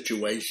 the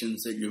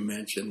situations that you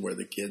mentioned where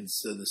the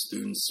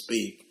students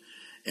speak.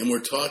 And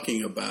we're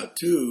talking about,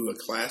 too, a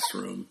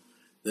classroom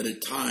that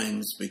at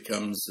times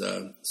becomes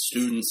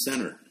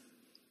student-centered.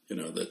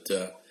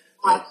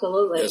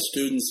 Absolutely. A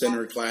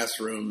student-centered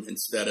classroom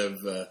instead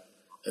of a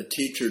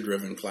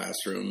teacher-driven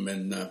classroom.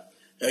 And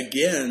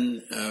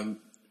again,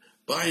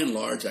 by and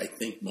large, I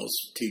think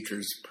most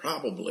teachers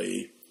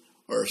probably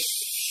are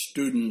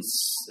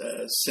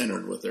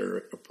students-centered with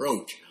their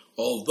approach.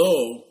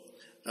 Although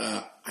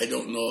I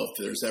don't know if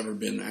there's ever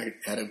been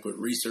adequate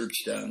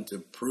research done to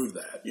prove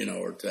that,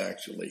 or to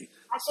actually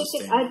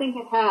sustain I think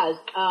it has.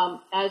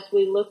 As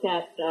we look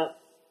at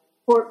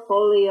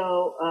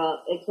portfolio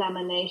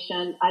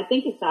examination, I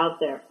think it's out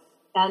there.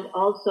 And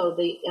also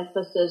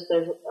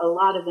there's a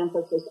lot of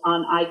emphasis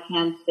on I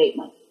can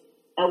statements,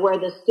 where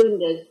the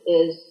student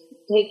is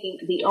taking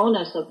the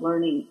onus of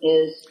learning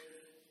is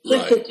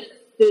shifted right to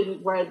the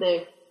student, where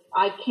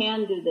I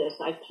can do this,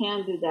 I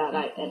can do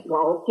that.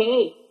 Well,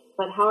 okay,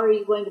 but how are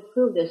you going to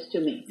prove this to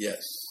me?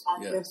 Yes.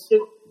 The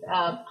student,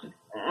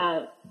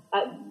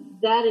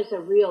 that is a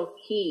real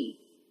key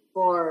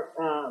for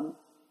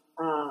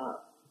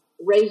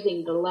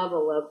raising the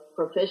level of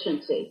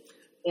proficiency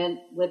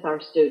with our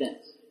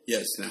students.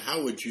 Yes. Now,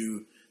 how would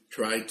you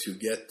try to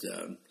get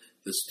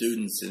the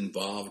students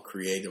involved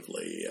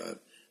creatively?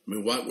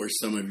 What were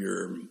some of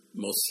your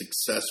most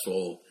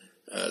successful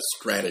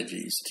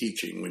strategies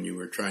teaching when you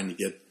were trying to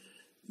get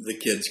the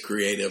kids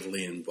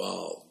creatively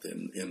involved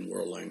in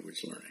world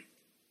language learning?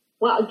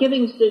 Well,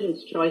 giving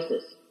students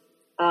choices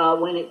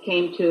when it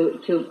came to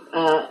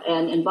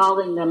and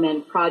involving them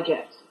in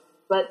projects,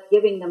 but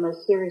giving them a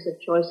series of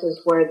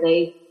choices where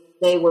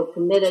they were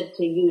permitted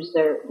to use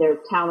their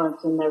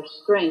talents and their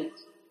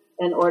strengths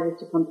in order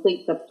to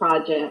complete the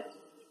project.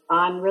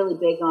 I'm really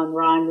big on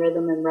rhyme,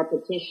 rhythm, and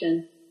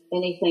repetition.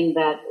 Anything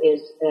that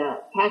is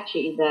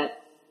catchy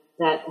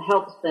that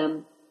helps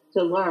them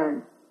to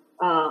learn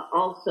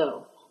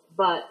also.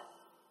 But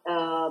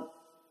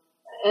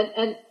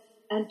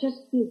and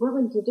just be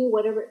willing to do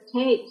whatever it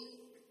takes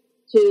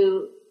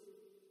to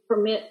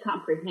permit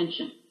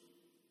comprehension.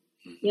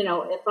 You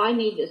know, if I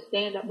need to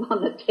stand up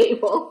on the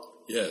table,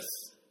 yes,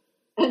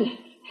 and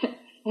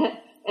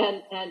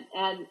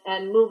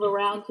move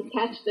around to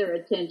catch their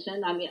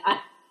attention. I mean,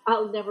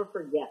 I'll never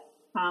forget,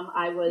 Tom.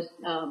 I was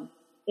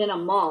in a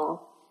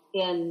mall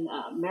in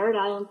Merritt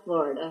Island,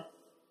 Florida,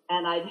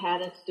 and I'd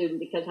had a student,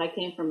 because I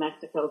came from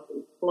Mexico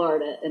to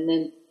Florida and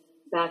then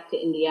back to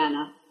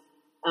Indiana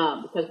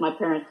because my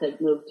parents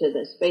had moved to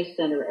the Space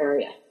Center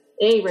area. At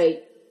any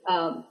rate,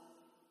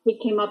 he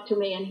came up to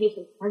me and he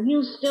said, "Are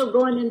you still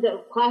going into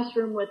the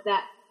classroom with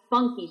that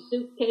funky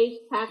suitcase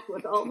packed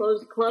with all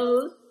those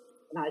clothes?"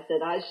 And I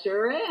said, "I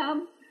sure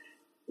am."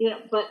 You know,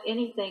 but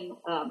anything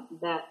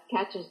that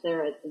catches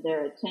their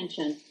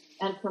attention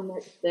and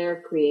permits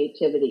their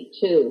creativity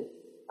too.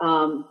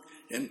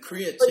 And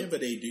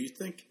creativity, do you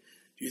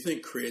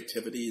think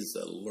creativity is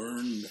a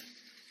learned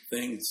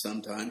thing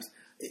sometimes?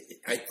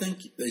 I think,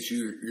 as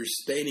you're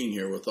stating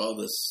here with all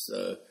this,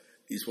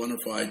 these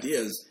wonderful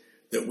ideas,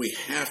 that we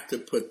have to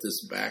put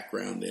this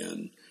background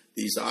in,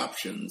 these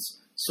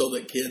options, so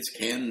that kids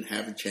can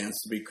have a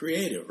chance to be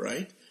creative,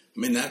 right? I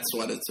mean, that's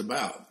what it's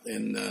about.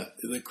 And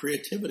the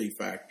creativity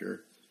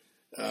factor,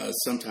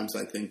 sometimes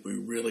I think we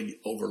really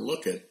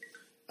overlook it,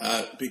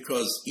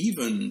 because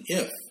even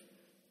if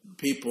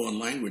people in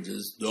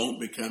languages don't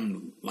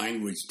become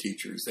language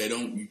teachers,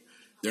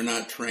 they're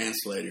not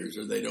translators,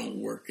 or they don't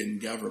work in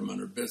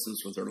government or business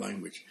with their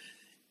language,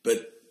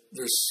 but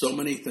there's so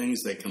many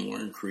things they can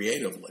learn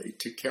creatively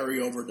to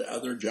carry over to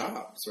other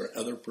jobs or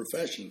other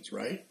professions,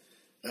 right?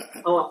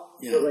 Oh,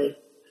 absolutely.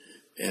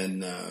 Yeah.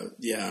 And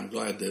I'm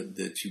glad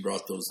that you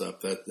brought those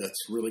up.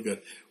 That's really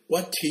good.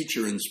 What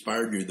teacher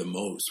inspired you the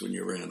most when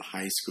you were in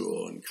high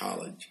school and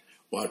college?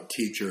 What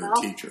teacher or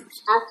teachers?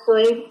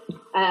 Actually,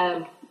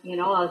 as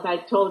I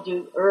told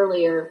you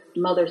earlier,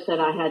 Mother said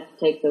I had to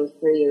take those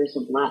 3 years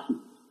of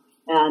Latin,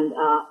 and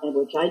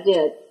which I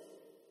did.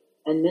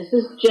 And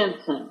Mrs.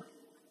 Jensen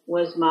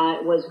was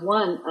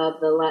one of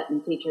the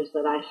Latin teachers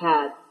that I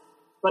had,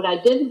 but I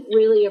didn't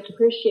really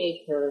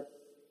appreciate her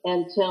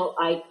until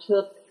I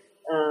took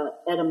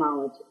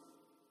etymology.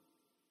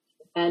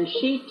 And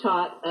she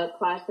taught a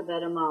class of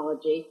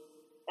etymology,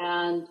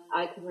 and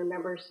I can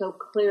remember so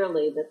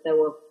clearly that there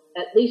were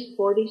at least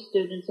 40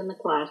 students in the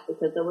class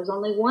because there was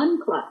only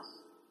one class.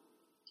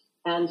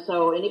 And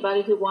so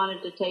anybody who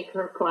wanted to take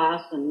her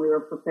class, and we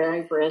were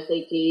preparing for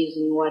SATs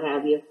and what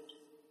have you,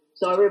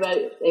 so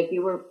everybody, if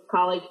you were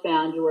college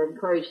bound, you were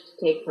encouraged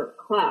to take her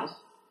class.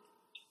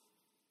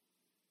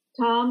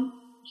 Tom,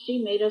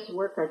 she made us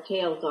work our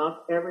tails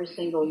off every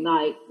single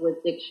night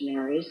with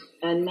dictionaries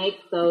and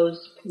make those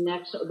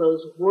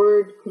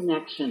word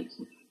connections.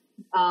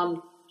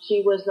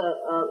 She was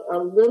a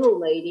little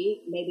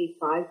lady, maybe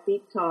 5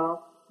 feet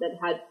tall, that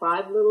had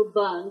 5 little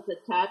buns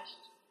attached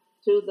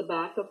to the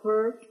back of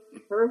her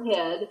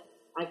head.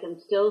 I can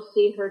still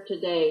see her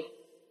today.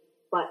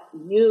 But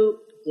you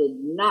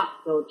did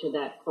not go to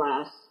that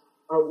class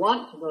or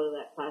want to go to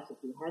that class if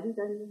you hadn't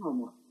done your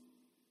homework.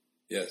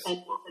 Yes.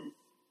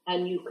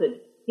 And you could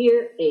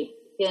hear a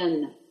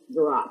pin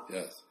drop.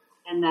 Yes.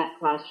 In that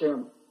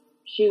classroom.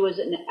 She was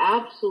in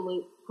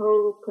absolute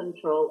total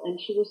control, and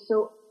she's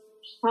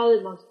probably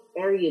the most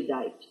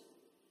erudite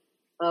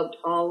of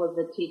all of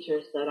the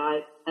teachers that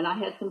I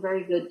had some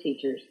very good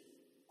teachers.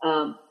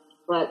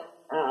 But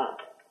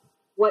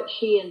what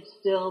she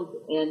instilled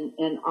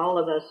in all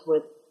of us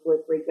with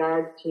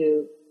regard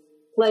to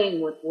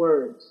playing with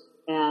words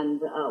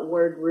and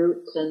word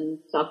roots and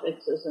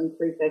suffixes and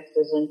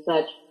prefixes and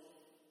such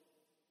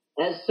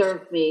has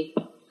served me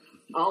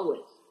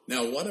always.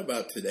 Now, what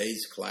about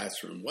today's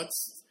classroom? What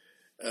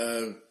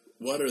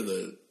are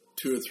the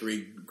 2 or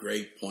 3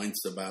 great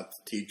points about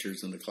the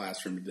teachers in the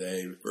classroom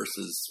today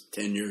versus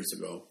 10 years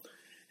ago?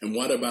 And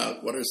what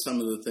are some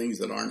of the things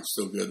that aren't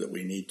so good that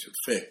we need to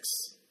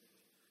fix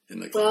in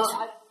the classroom?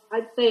 Well,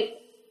 I'd say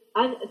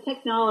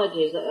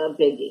technology is a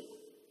biggie.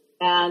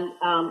 And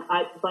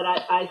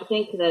I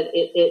think that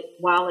it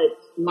while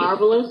it's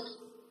marvelous,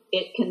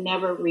 it can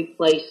never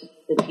replace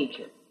the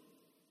teacher.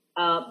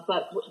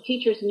 But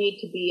teachers need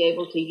to be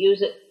able to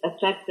use it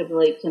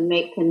effectively to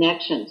make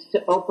connections,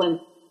 to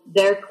open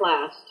their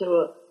class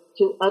to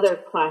to other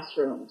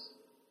classrooms.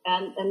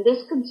 And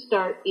this can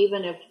start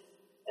even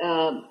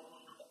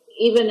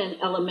in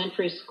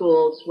elementary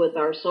schools with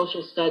our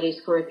social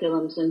studies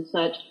curriculums and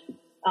such,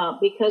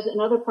 because in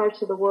other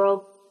parts of the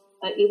world,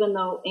 even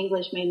though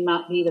English may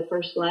not be the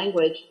first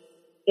language,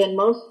 in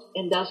most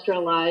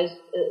industrialized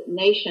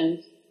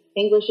nations,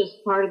 English is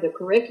part of the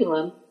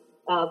curriculum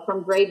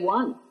from grade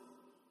 1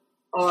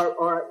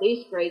 or at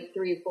least grade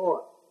 3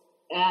 or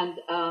 4. And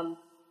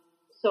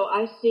so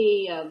I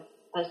see a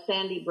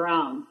Sandy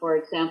Brown, for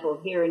example,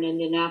 here in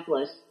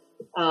Indianapolis,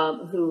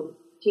 who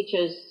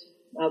teaches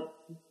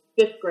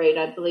 5th grade,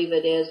 I believe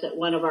it is, at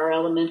one of our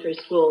elementary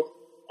schools.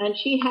 And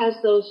she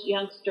has those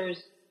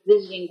youngsters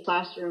visiting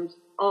classrooms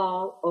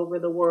all over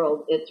the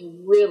world. It's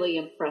really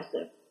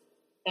impressive.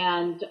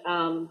 And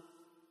and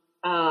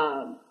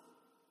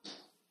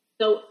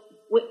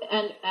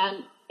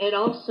it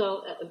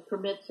also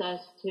permits us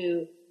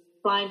to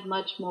find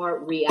much more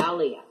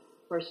realia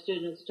for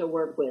students to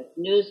work with,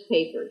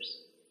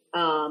 newspapers,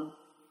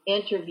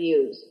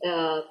 interviews.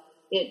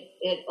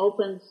 It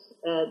opens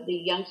the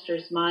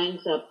youngsters'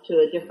 minds up to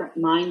a different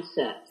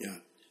mindset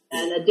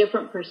and a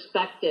different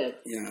perspective.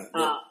 Yeah.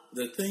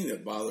 The thing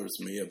that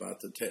bothers me about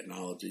the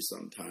technology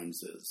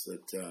sometimes is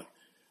that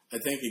I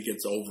think it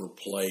gets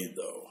overplayed,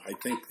 though. I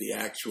think the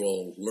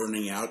actual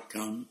learning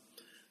outcome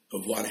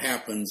of what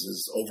happens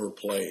is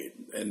overplayed.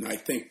 And I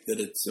think that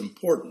it's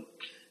important.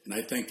 And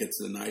I think it's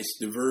a nice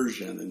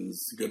diversion and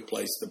it's a good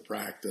place to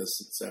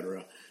practice,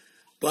 etc.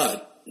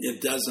 But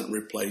it doesn't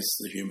replace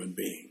the human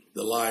being,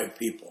 the live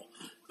people,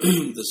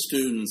 the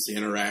students, the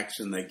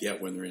interaction they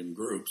get when they're in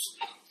groups,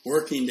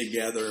 working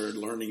together,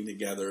 learning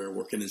together,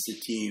 working as a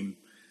team.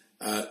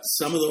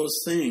 Some of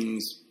those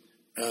things,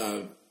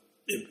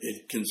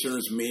 it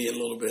concerns me a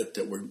little bit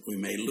that we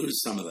may lose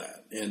some of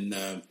that. And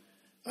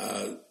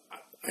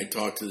I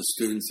talk to the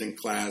students in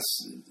class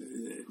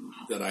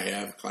that I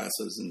have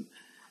classes,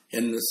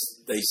 and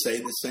they say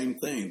the same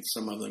thing.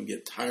 Some of them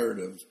get tired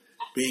of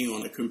being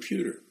on a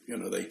computer. You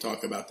know, they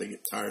talk about they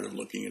get tired of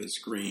looking at a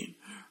screen,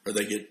 or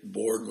they get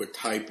bored with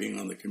typing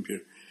on the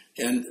computer,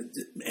 and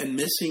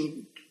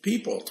missing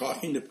people,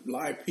 talking to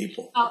live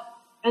people.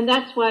 And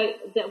that's why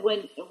that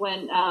when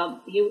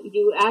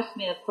you asked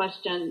me a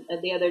question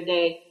the other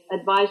day,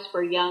 advice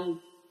for young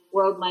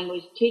world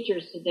language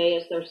teachers today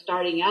as they're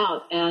starting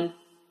out, and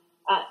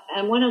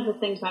one of the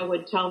things I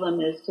would tell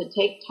them is to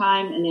take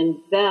time and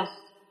invest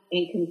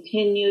in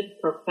continued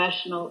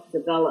professional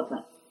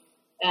development.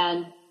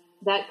 And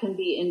that can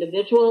be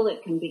individual,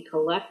 it can be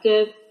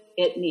collective,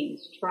 it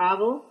means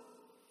travel,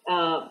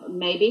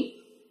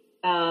 maybe,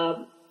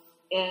 and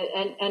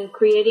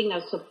creating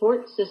a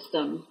support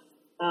system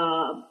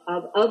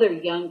of other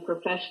young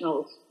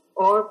professionals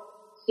or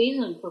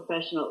seasoned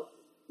professionals,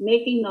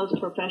 making those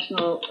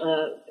professional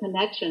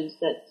connections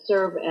that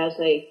serve as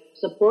a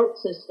support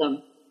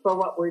system for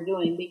what we're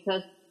doing.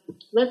 Because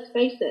let's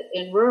face it,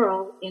 in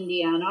rural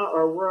Indiana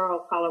or rural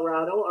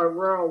Colorado or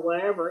rural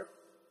wherever,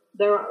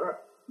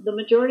 the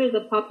majority of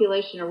the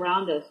population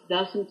around us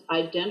doesn't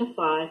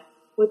identify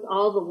with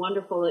all the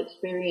wonderful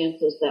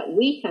experiences that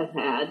we have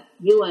had,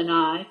 you and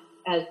I,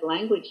 as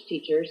language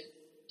teachers,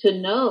 to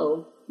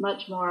know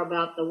much more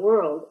about the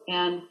world.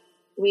 And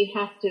we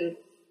have to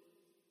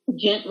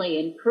gently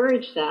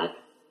encourage that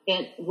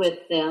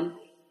with them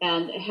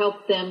and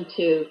help them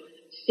to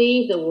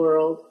see the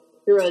world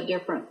through a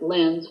different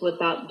lens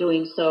without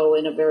doing so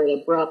in a very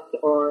abrupt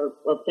or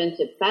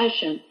offensive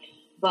fashion.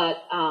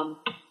 But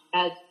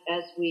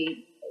as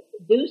we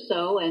do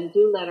so and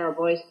do let our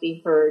voice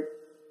be heard,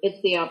 it's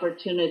the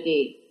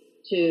opportunity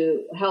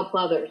to help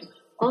others.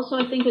 Also,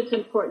 I think it's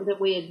important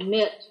that we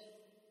admit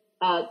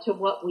to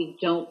what we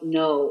don't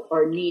know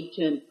or need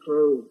to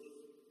improve,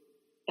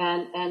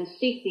 and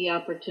seek the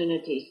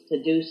opportunities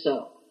to do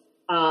so.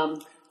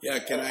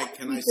 Can I?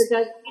 We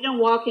don't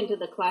walk into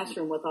the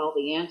classroom with all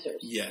the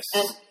answers. Yes.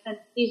 And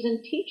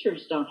seasoned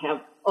teachers don't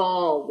have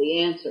all the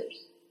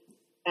answers,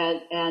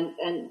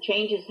 and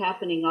change is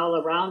happening all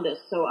around us.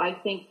 So I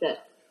think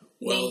that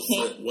well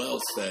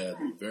said,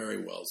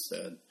 very well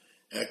said,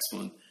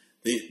 excellent.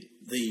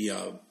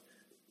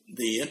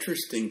 The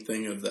interesting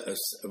thing of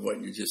what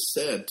you just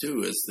said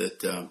too is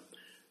that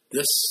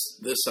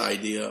this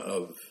idea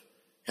of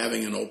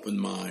having an open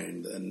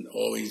mind and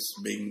always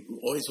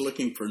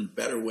looking for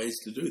better ways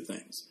to do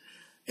things.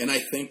 And I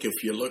think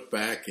if you look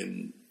back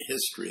in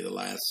history, the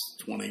last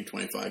 20,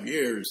 25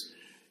 years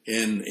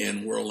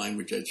in world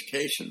language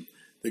education,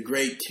 the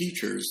great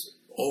teachers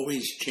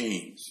always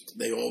changed.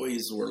 They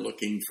always were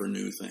looking for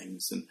new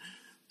things. And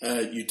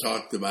you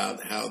talked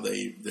about how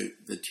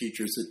the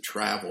teachers that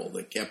travel,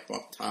 that kept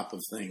up top of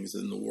things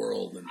in the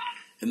world and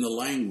in the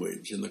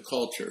language and the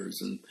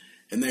cultures.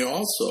 And they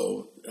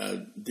also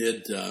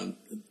did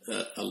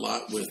a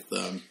lot with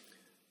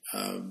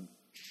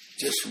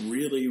just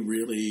really,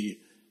 really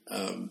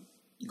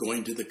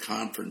going to the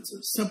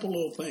conferences, simple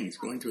little things,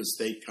 going to a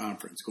state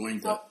conference, going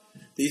to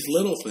these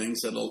little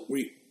things that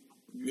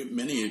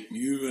many of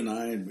you and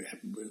I,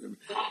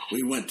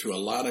 we went to a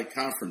lot of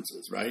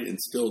conferences, right, and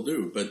still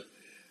do. But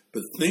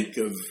think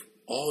of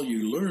all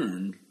you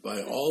learned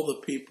by all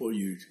the people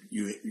you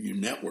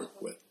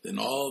network with and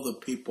all the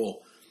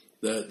people,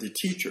 the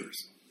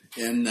teachers.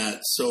 And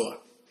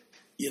so,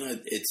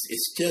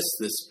 it's just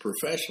this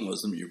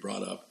professionalism you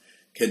brought up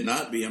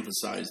cannot be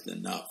emphasized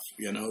enough,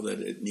 that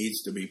it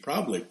needs to be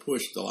probably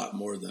pushed a lot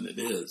more than it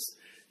is,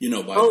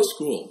 by the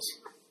schools.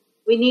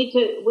 We need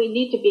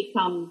to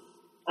become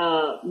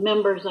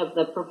members of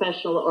the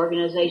professional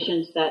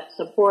organizations that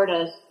support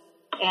us.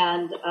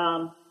 And,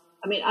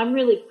 I'm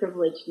really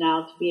privileged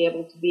now to be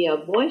able to be a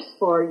voice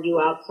for you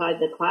outside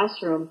the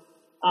classroom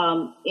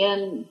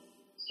in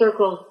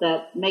circles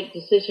that make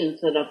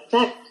decisions that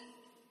affect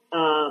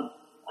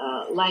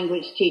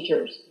language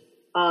teachers.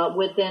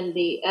 Within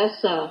the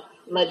ESSA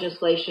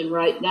legislation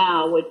right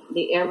now, with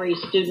the Every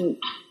Student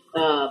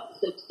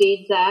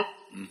Succeeds Act,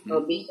 mm-hmm.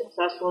 or Be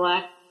Successful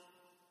Act,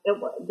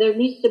 there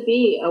needs to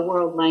be a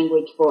world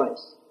language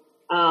voice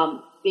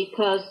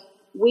because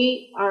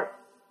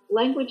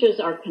languages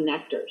are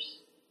connectors.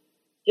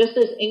 Just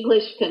as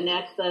English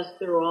connects us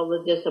through all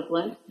the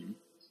disciplines, mm-hmm.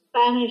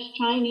 Spanish,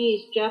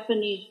 Chinese,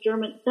 Japanese,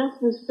 German, that's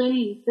the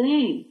same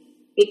thing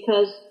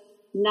because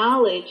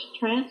knowledge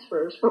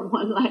transfers from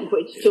one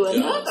language to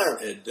another.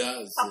 It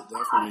does. It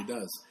definitely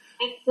does.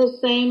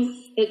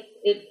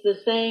 It's the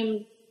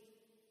same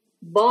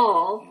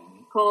ball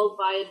called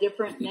by a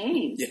different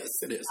name.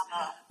 Yes, it is.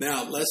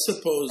 Now, let's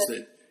suppose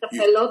that the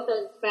pelota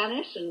in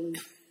Spanish and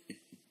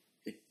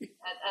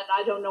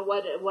I don't know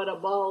what a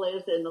ball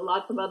is in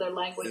lots of other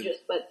languages,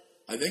 but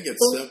I think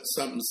it's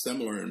something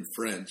similar in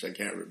French. I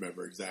can't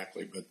remember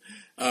exactly, but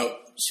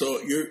so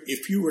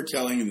if you were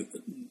telling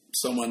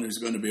someone who's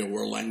going to be a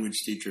world language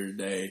teacher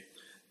today,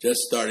 just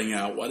starting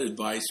out, what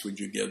advice would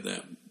you give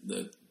them?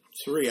 The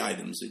 3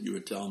 items that you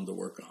would tell them to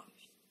work on.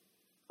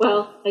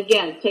 Well,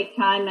 again, take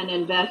time and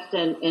invest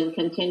in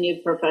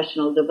continued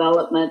professional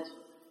development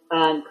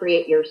and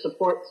create your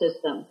support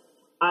system.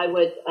 I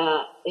would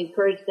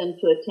encourage them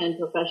to attend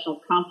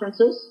professional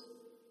conferences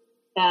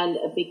and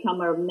become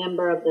a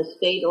member of the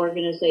state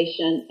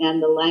organization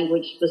and the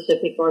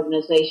language-specific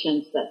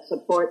organizations that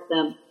support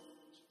them,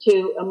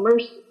 to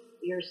immerse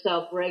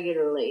yourself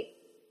regularly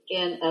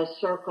in a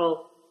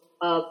circle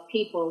of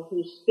people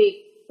who speak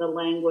the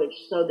language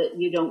so that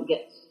you don't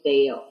get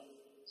stale,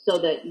 so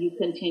that you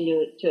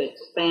continue to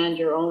expand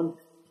your own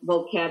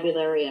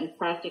vocabulary and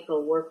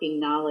practical working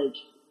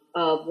knowledge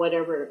of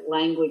whatever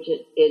language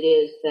it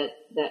is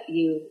that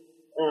you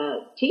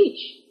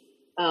teach.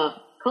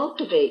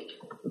 Cultivate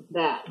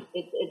that.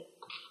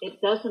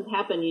 It doesn't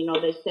happen.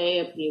 They say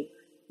if you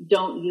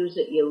don't use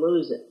it, you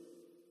lose it.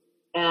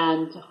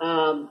 And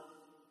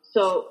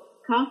so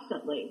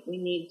constantly we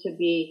need to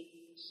be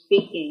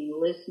speaking,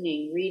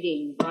 listening,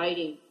 reading,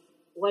 writing,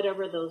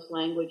 whatever those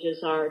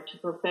languages are, to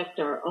perfect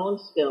our own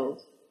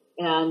skills.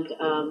 And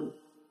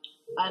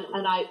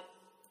I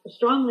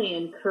strongly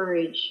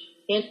encourage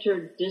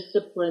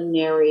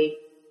interdisciplinary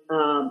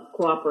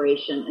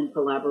cooperation and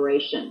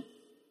collaboration,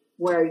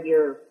 where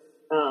you're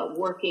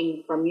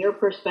working from your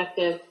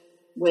perspective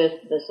with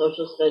the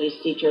social studies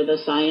teacher, the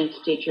science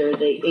teacher,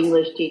 the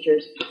English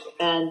teachers,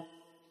 and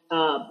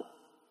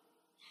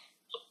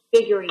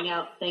figuring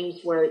out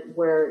things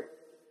where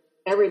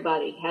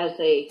everybody has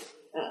a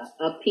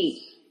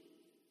piece.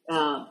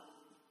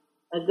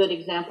 A good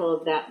example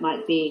of that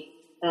might be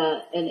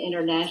an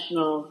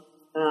international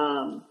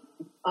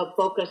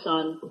focus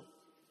on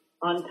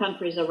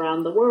countries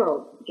around the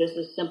world, just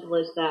as simple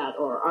as that,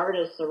 or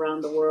artists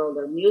around the world,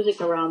 or music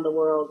around the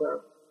world,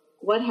 or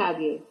what have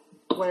you,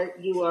 where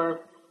you are,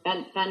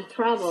 and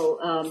travel.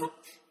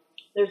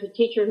 There's a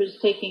teacher who's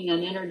taking an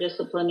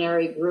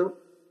interdisciplinary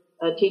group,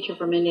 a teacher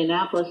from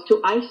Indianapolis,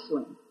 to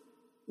Iceland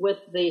with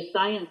the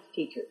science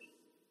teachers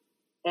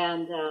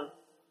and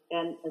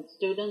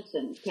students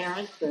and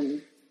parents,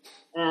 and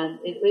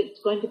it's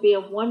going to be a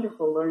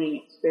wonderful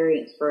learning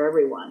experience for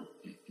everyone.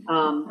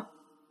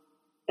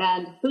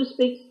 And who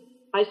speaks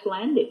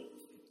Icelandic?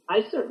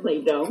 I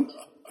certainly don't.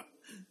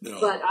 No.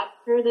 But I'm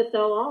sure that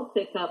they'll all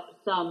pick up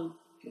some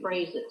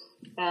phrases.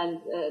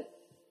 And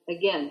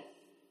again,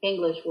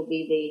 English will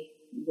be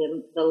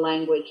the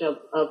language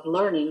of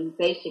learning,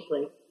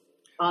 basically,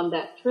 on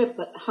that trip.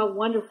 But how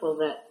wonderful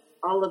that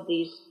all of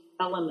these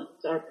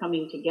elements are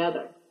coming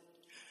together.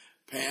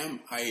 Pam,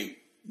 I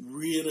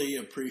really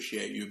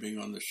appreciate you being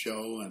on the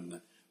show,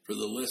 and for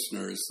the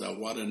listeners,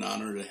 what an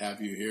honor to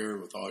have you here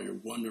with all your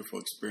wonderful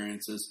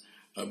experiences,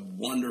 a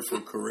wonderful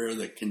career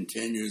that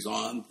continues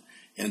on,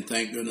 and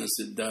thank goodness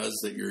it does,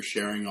 that you're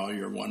sharing all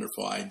your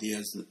wonderful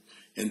ideas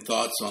and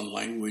thoughts on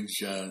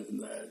language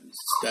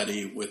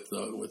study with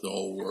the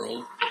whole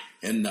world.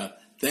 And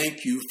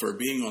thank you for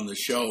being on the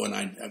show, and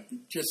I've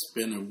just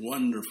been a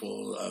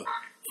wonderful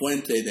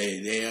fuente de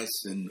ideas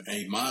and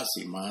más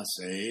y más,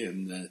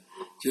 and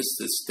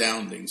just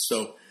astounding.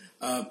 So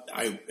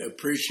I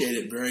appreciate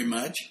it very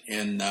much,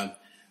 and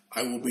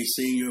I will be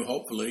seeing you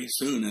hopefully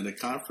soon at a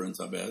conference,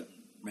 I bet.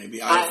 Maybe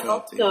IFLTA. I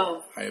hope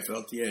so.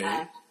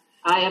 IFLTA.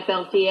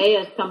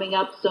 IFLTA is coming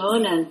up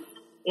soon, and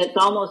It's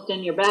almost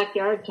in your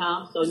backyard,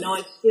 Tom, so no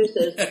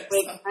excuses.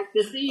 We expect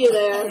to see you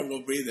there.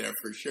 We'll be there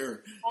for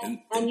sure.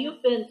 And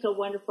you've been so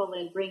wonderful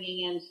in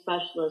bringing in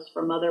specialists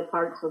from other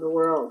parts of the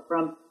world.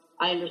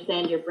 I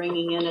understand you're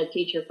bringing in a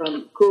teacher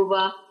from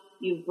Cuba.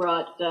 You've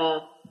brought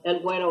El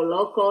Güero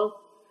Loco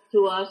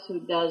to us,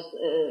 who does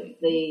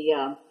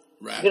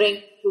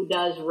who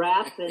does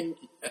rap in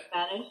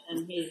Spanish,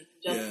 and he's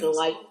just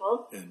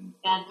delightful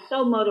and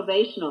so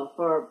motivational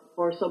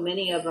for so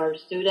many of our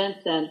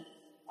students,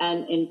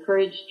 and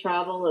encourage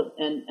travel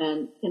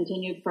and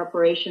continued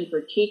preparation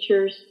for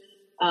teachers.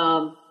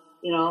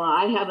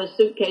 I have a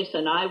suitcase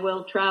and I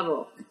will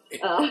travel.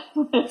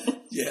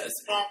 Yes.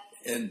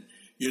 And,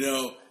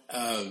 it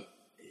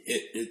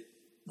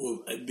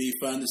will be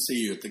fun to see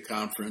you at the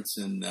conference.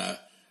 And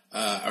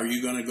are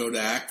you going to go to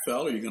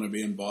ACFEL? Are you going to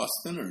be in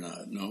Boston or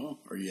not? No?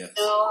 Or yes?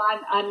 No,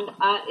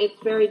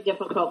 it's very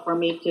difficult for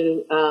me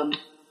to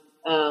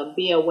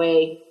be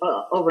away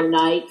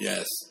overnight.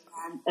 Yes.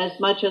 As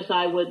much as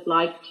I would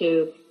like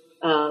to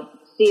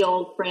see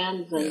old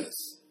friends and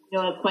new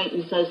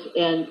acquaintances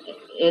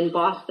in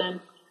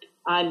Boston,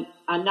 I'm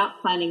not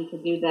planning to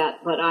do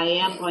that. But I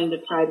am going to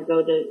try to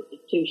go to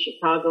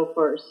Chicago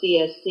for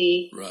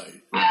CSC.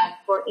 Right.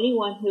 For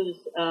anyone who's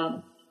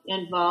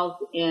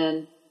involved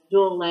in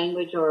dual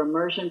language or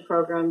immersion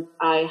programs,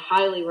 I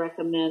highly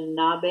recommend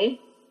NABE,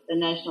 the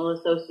National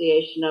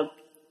Association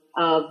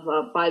of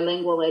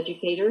Bilingual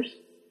Educators.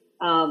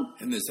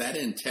 And is that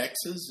in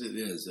Texas? It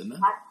is, isn't it?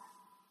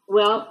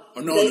 Well,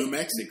 New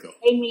Mexico.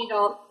 They meet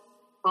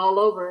all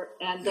over,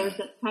 and there's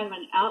a kind of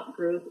an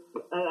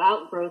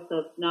outgrowth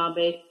of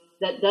NABE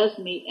that does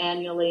meet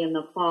annually in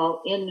the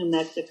fall in New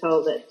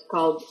Mexico. That's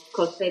called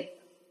Cosecha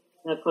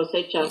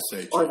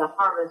or the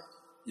Harvest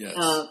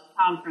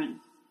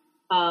Conference.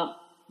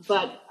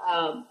 But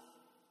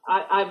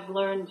I've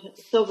learned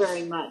so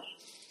very much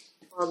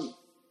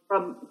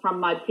from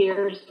my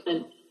peers,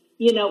 and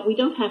we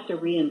don't have to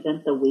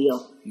reinvent the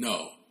wheel.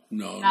 No.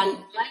 And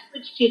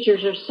language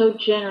teachers are so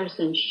generous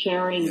in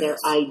sharing their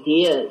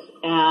ideas,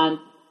 and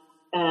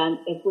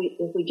if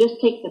we just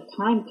take the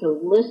time to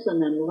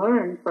listen and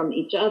learn from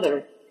each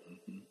other,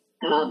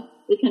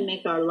 we can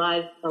make our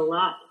lives a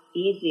lot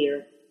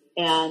easier.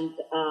 And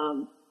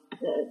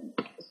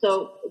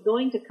so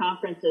going to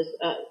conferences,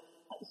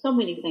 so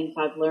many things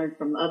I've learned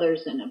from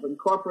others and have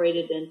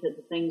incorporated into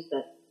the things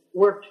that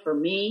worked for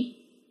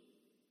me.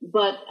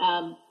 But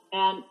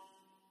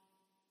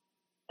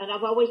and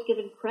I've always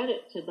given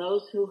credit to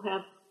those who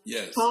have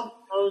taught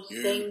those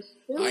things.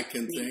 I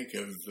can think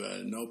of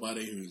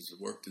nobody who's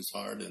worked as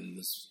hard in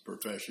this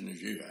profession as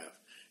you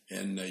have,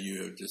 and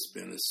you have just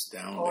been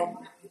astounding.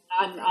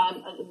 I'm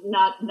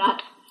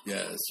not.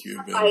 Yes,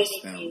 you've been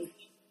astounding.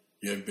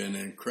 You've been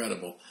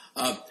incredible.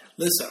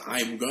 Listen,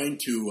 I'm going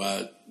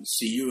to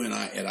see you at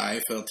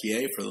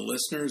IFLTA. For the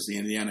listeners, the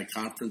Indiana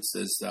Conference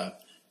is a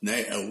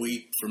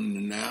week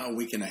from now, a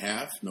week and a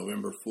half,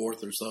 November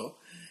 4th or so.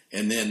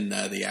 And then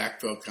the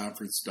ACFEL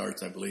Conference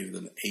starts, I believe,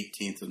 the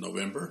 18th of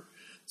November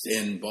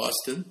in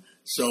Boston.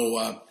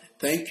 So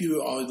thank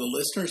you, all the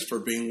listeners, for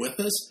being with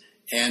us.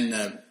 And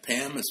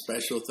Pam, a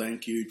special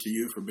thank you to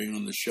you for being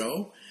on the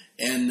show.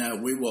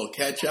 And we will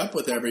catch up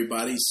with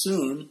everybody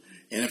soon.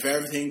 And if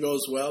everything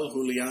goes well,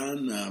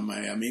 Julian, my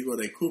amigo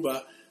de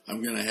Cuba,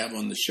 I'm going to have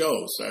on the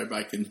show, so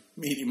everybody can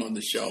meet him on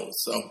the show.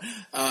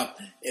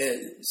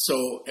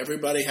 So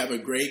everybody have a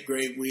great,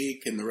 great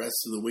week and the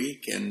rest of the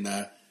week. And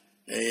a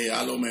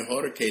lo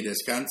mejor que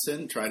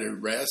descansen, try to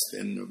rest,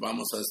 and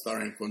vamos a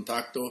estar en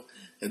contacto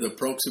en the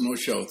próximo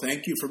show.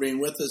 Thank you for being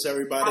with us,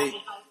 everybody.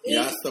 Y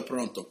hasta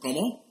pronto.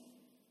 ¿Cómo?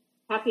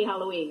 Happy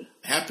Halloween.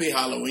 Happy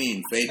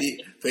Halloween.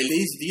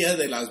 Feliz Día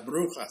de las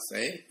Brujas,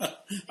 ¿eh?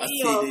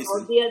 Así dicen.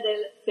 O Día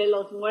de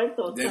los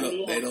Muertos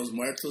también. De los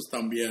Muertos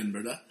también,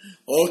 ¿verdad?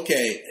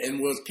 Okay, and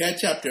we'll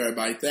catch up to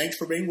everybody. Thanks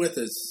for being with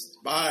us.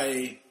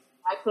 Bye.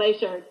 My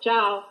pleasure.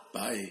 Ciao.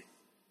 Bye.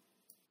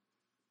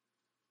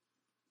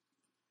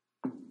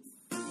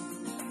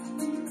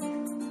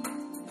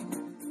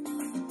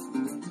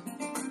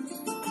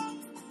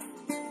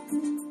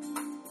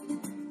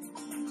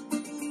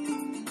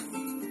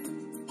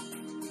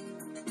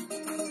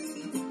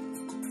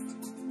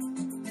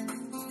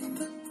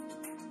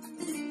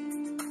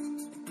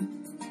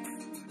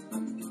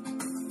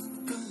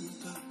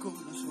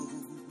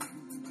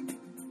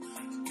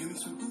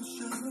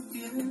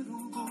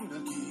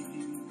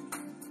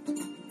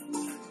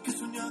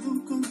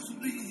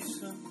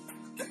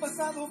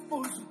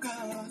 Por su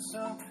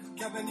casa,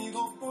 que ha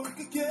venido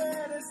porque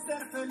quiere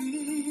ser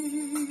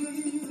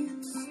feliz.